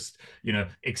of just, you know,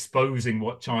 exposing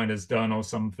what China's done or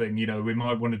something, you know, we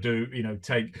might want to do, you know,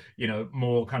 take, you know,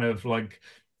 more kind of like,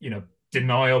 you know,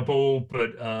 deniable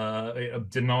but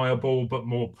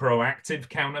more proactive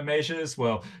countermeasures.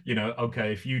 Well, you know,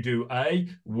 okay, if you do A,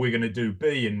 we're going to do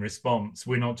B in response.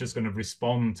 We're not just going to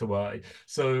respond to A.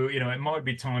 So, you know, it might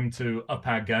be time to up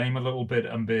our game a little bit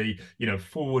and be, you know,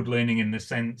 forward leaning in the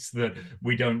sense that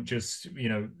we don't just, you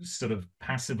know, sort of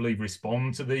passively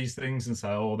respond to these things and say,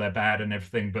 oh, they're bad and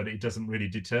everything, but it doesn't really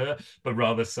deter, but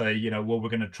rather say, you know, well, we're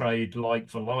going to trade like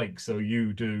for like. So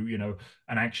you do, you know,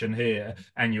 an action here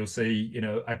and you'll see, you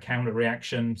know, a counter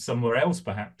reaction somewhere else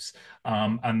perhaps,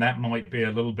 and that might be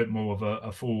a little bit more of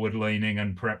a forward leaning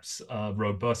and perhaps a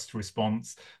robust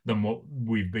response than what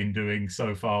we've been doing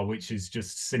so far, which is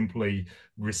just simply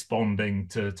responding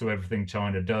to everything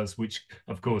China does, which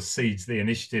of course cedes the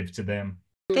initiative to them.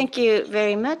 Thank you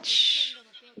very much,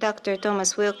 Dr.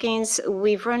 Thomas Wilkins.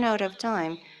 We've run out of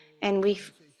time, and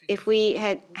if we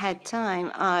had had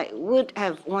time, I would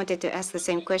have wanted to ask the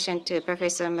same question to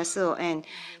Professor Masuo and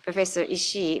Professor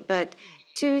Ishii, but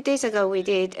 2 days ago we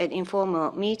did an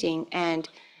informal meeting, and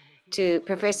to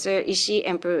Professor Ishii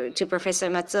and to Professor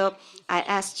Matsuo, I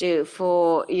asked you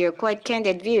for your quite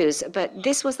candid views, but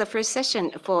this was the first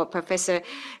session for Professor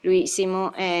Louis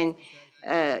Simon and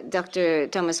Dr.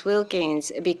 Thomas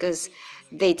Wilkins because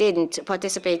they didn't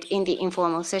participate in the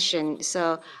informal session.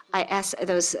 So I asked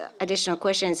those additional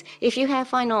questions. If you have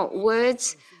final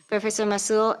words, Professor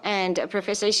Masuo and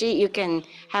Professor Ishii, you can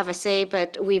have a say,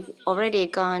 but we've already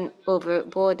gone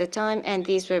overboard the time, and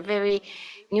these were very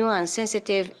nuanced,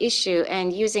 sensitive issue,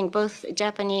 and using both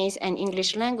Japanese and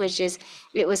English languages,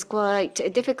 it was quite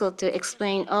difficult to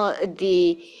explain all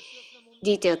the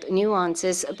detailed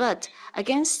nuances. But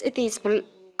against these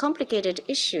complicated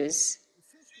issues,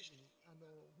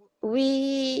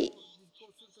 we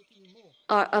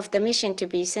are of the mission to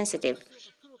be sensitive.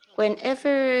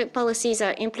 Whenever policies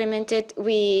are implemented,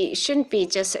 we shouldn't be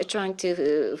just trying to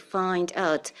find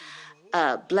out a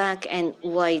black and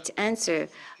white answer,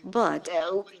 but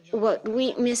what we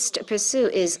must pursue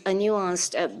is a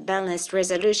nuanced, balanced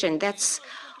resolution. That's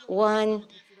one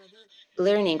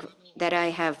learning that I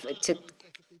have took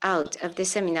out of the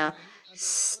seminar.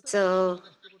 So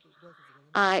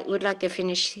I would like to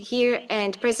finish here.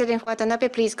 And President Watanabe,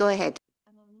 please go ahead.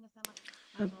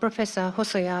 Professor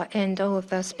Hosoya and all of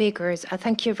the speakers,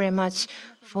 thank you very much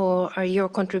for your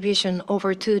contribution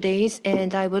over 2 days.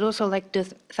 And I would also like to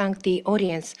thank the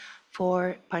audience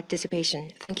for participation.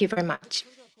 Thank you very much.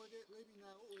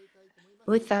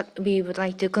 With that, we would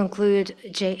like to conclude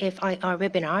JFIR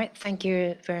webinar. Thank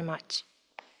you very much.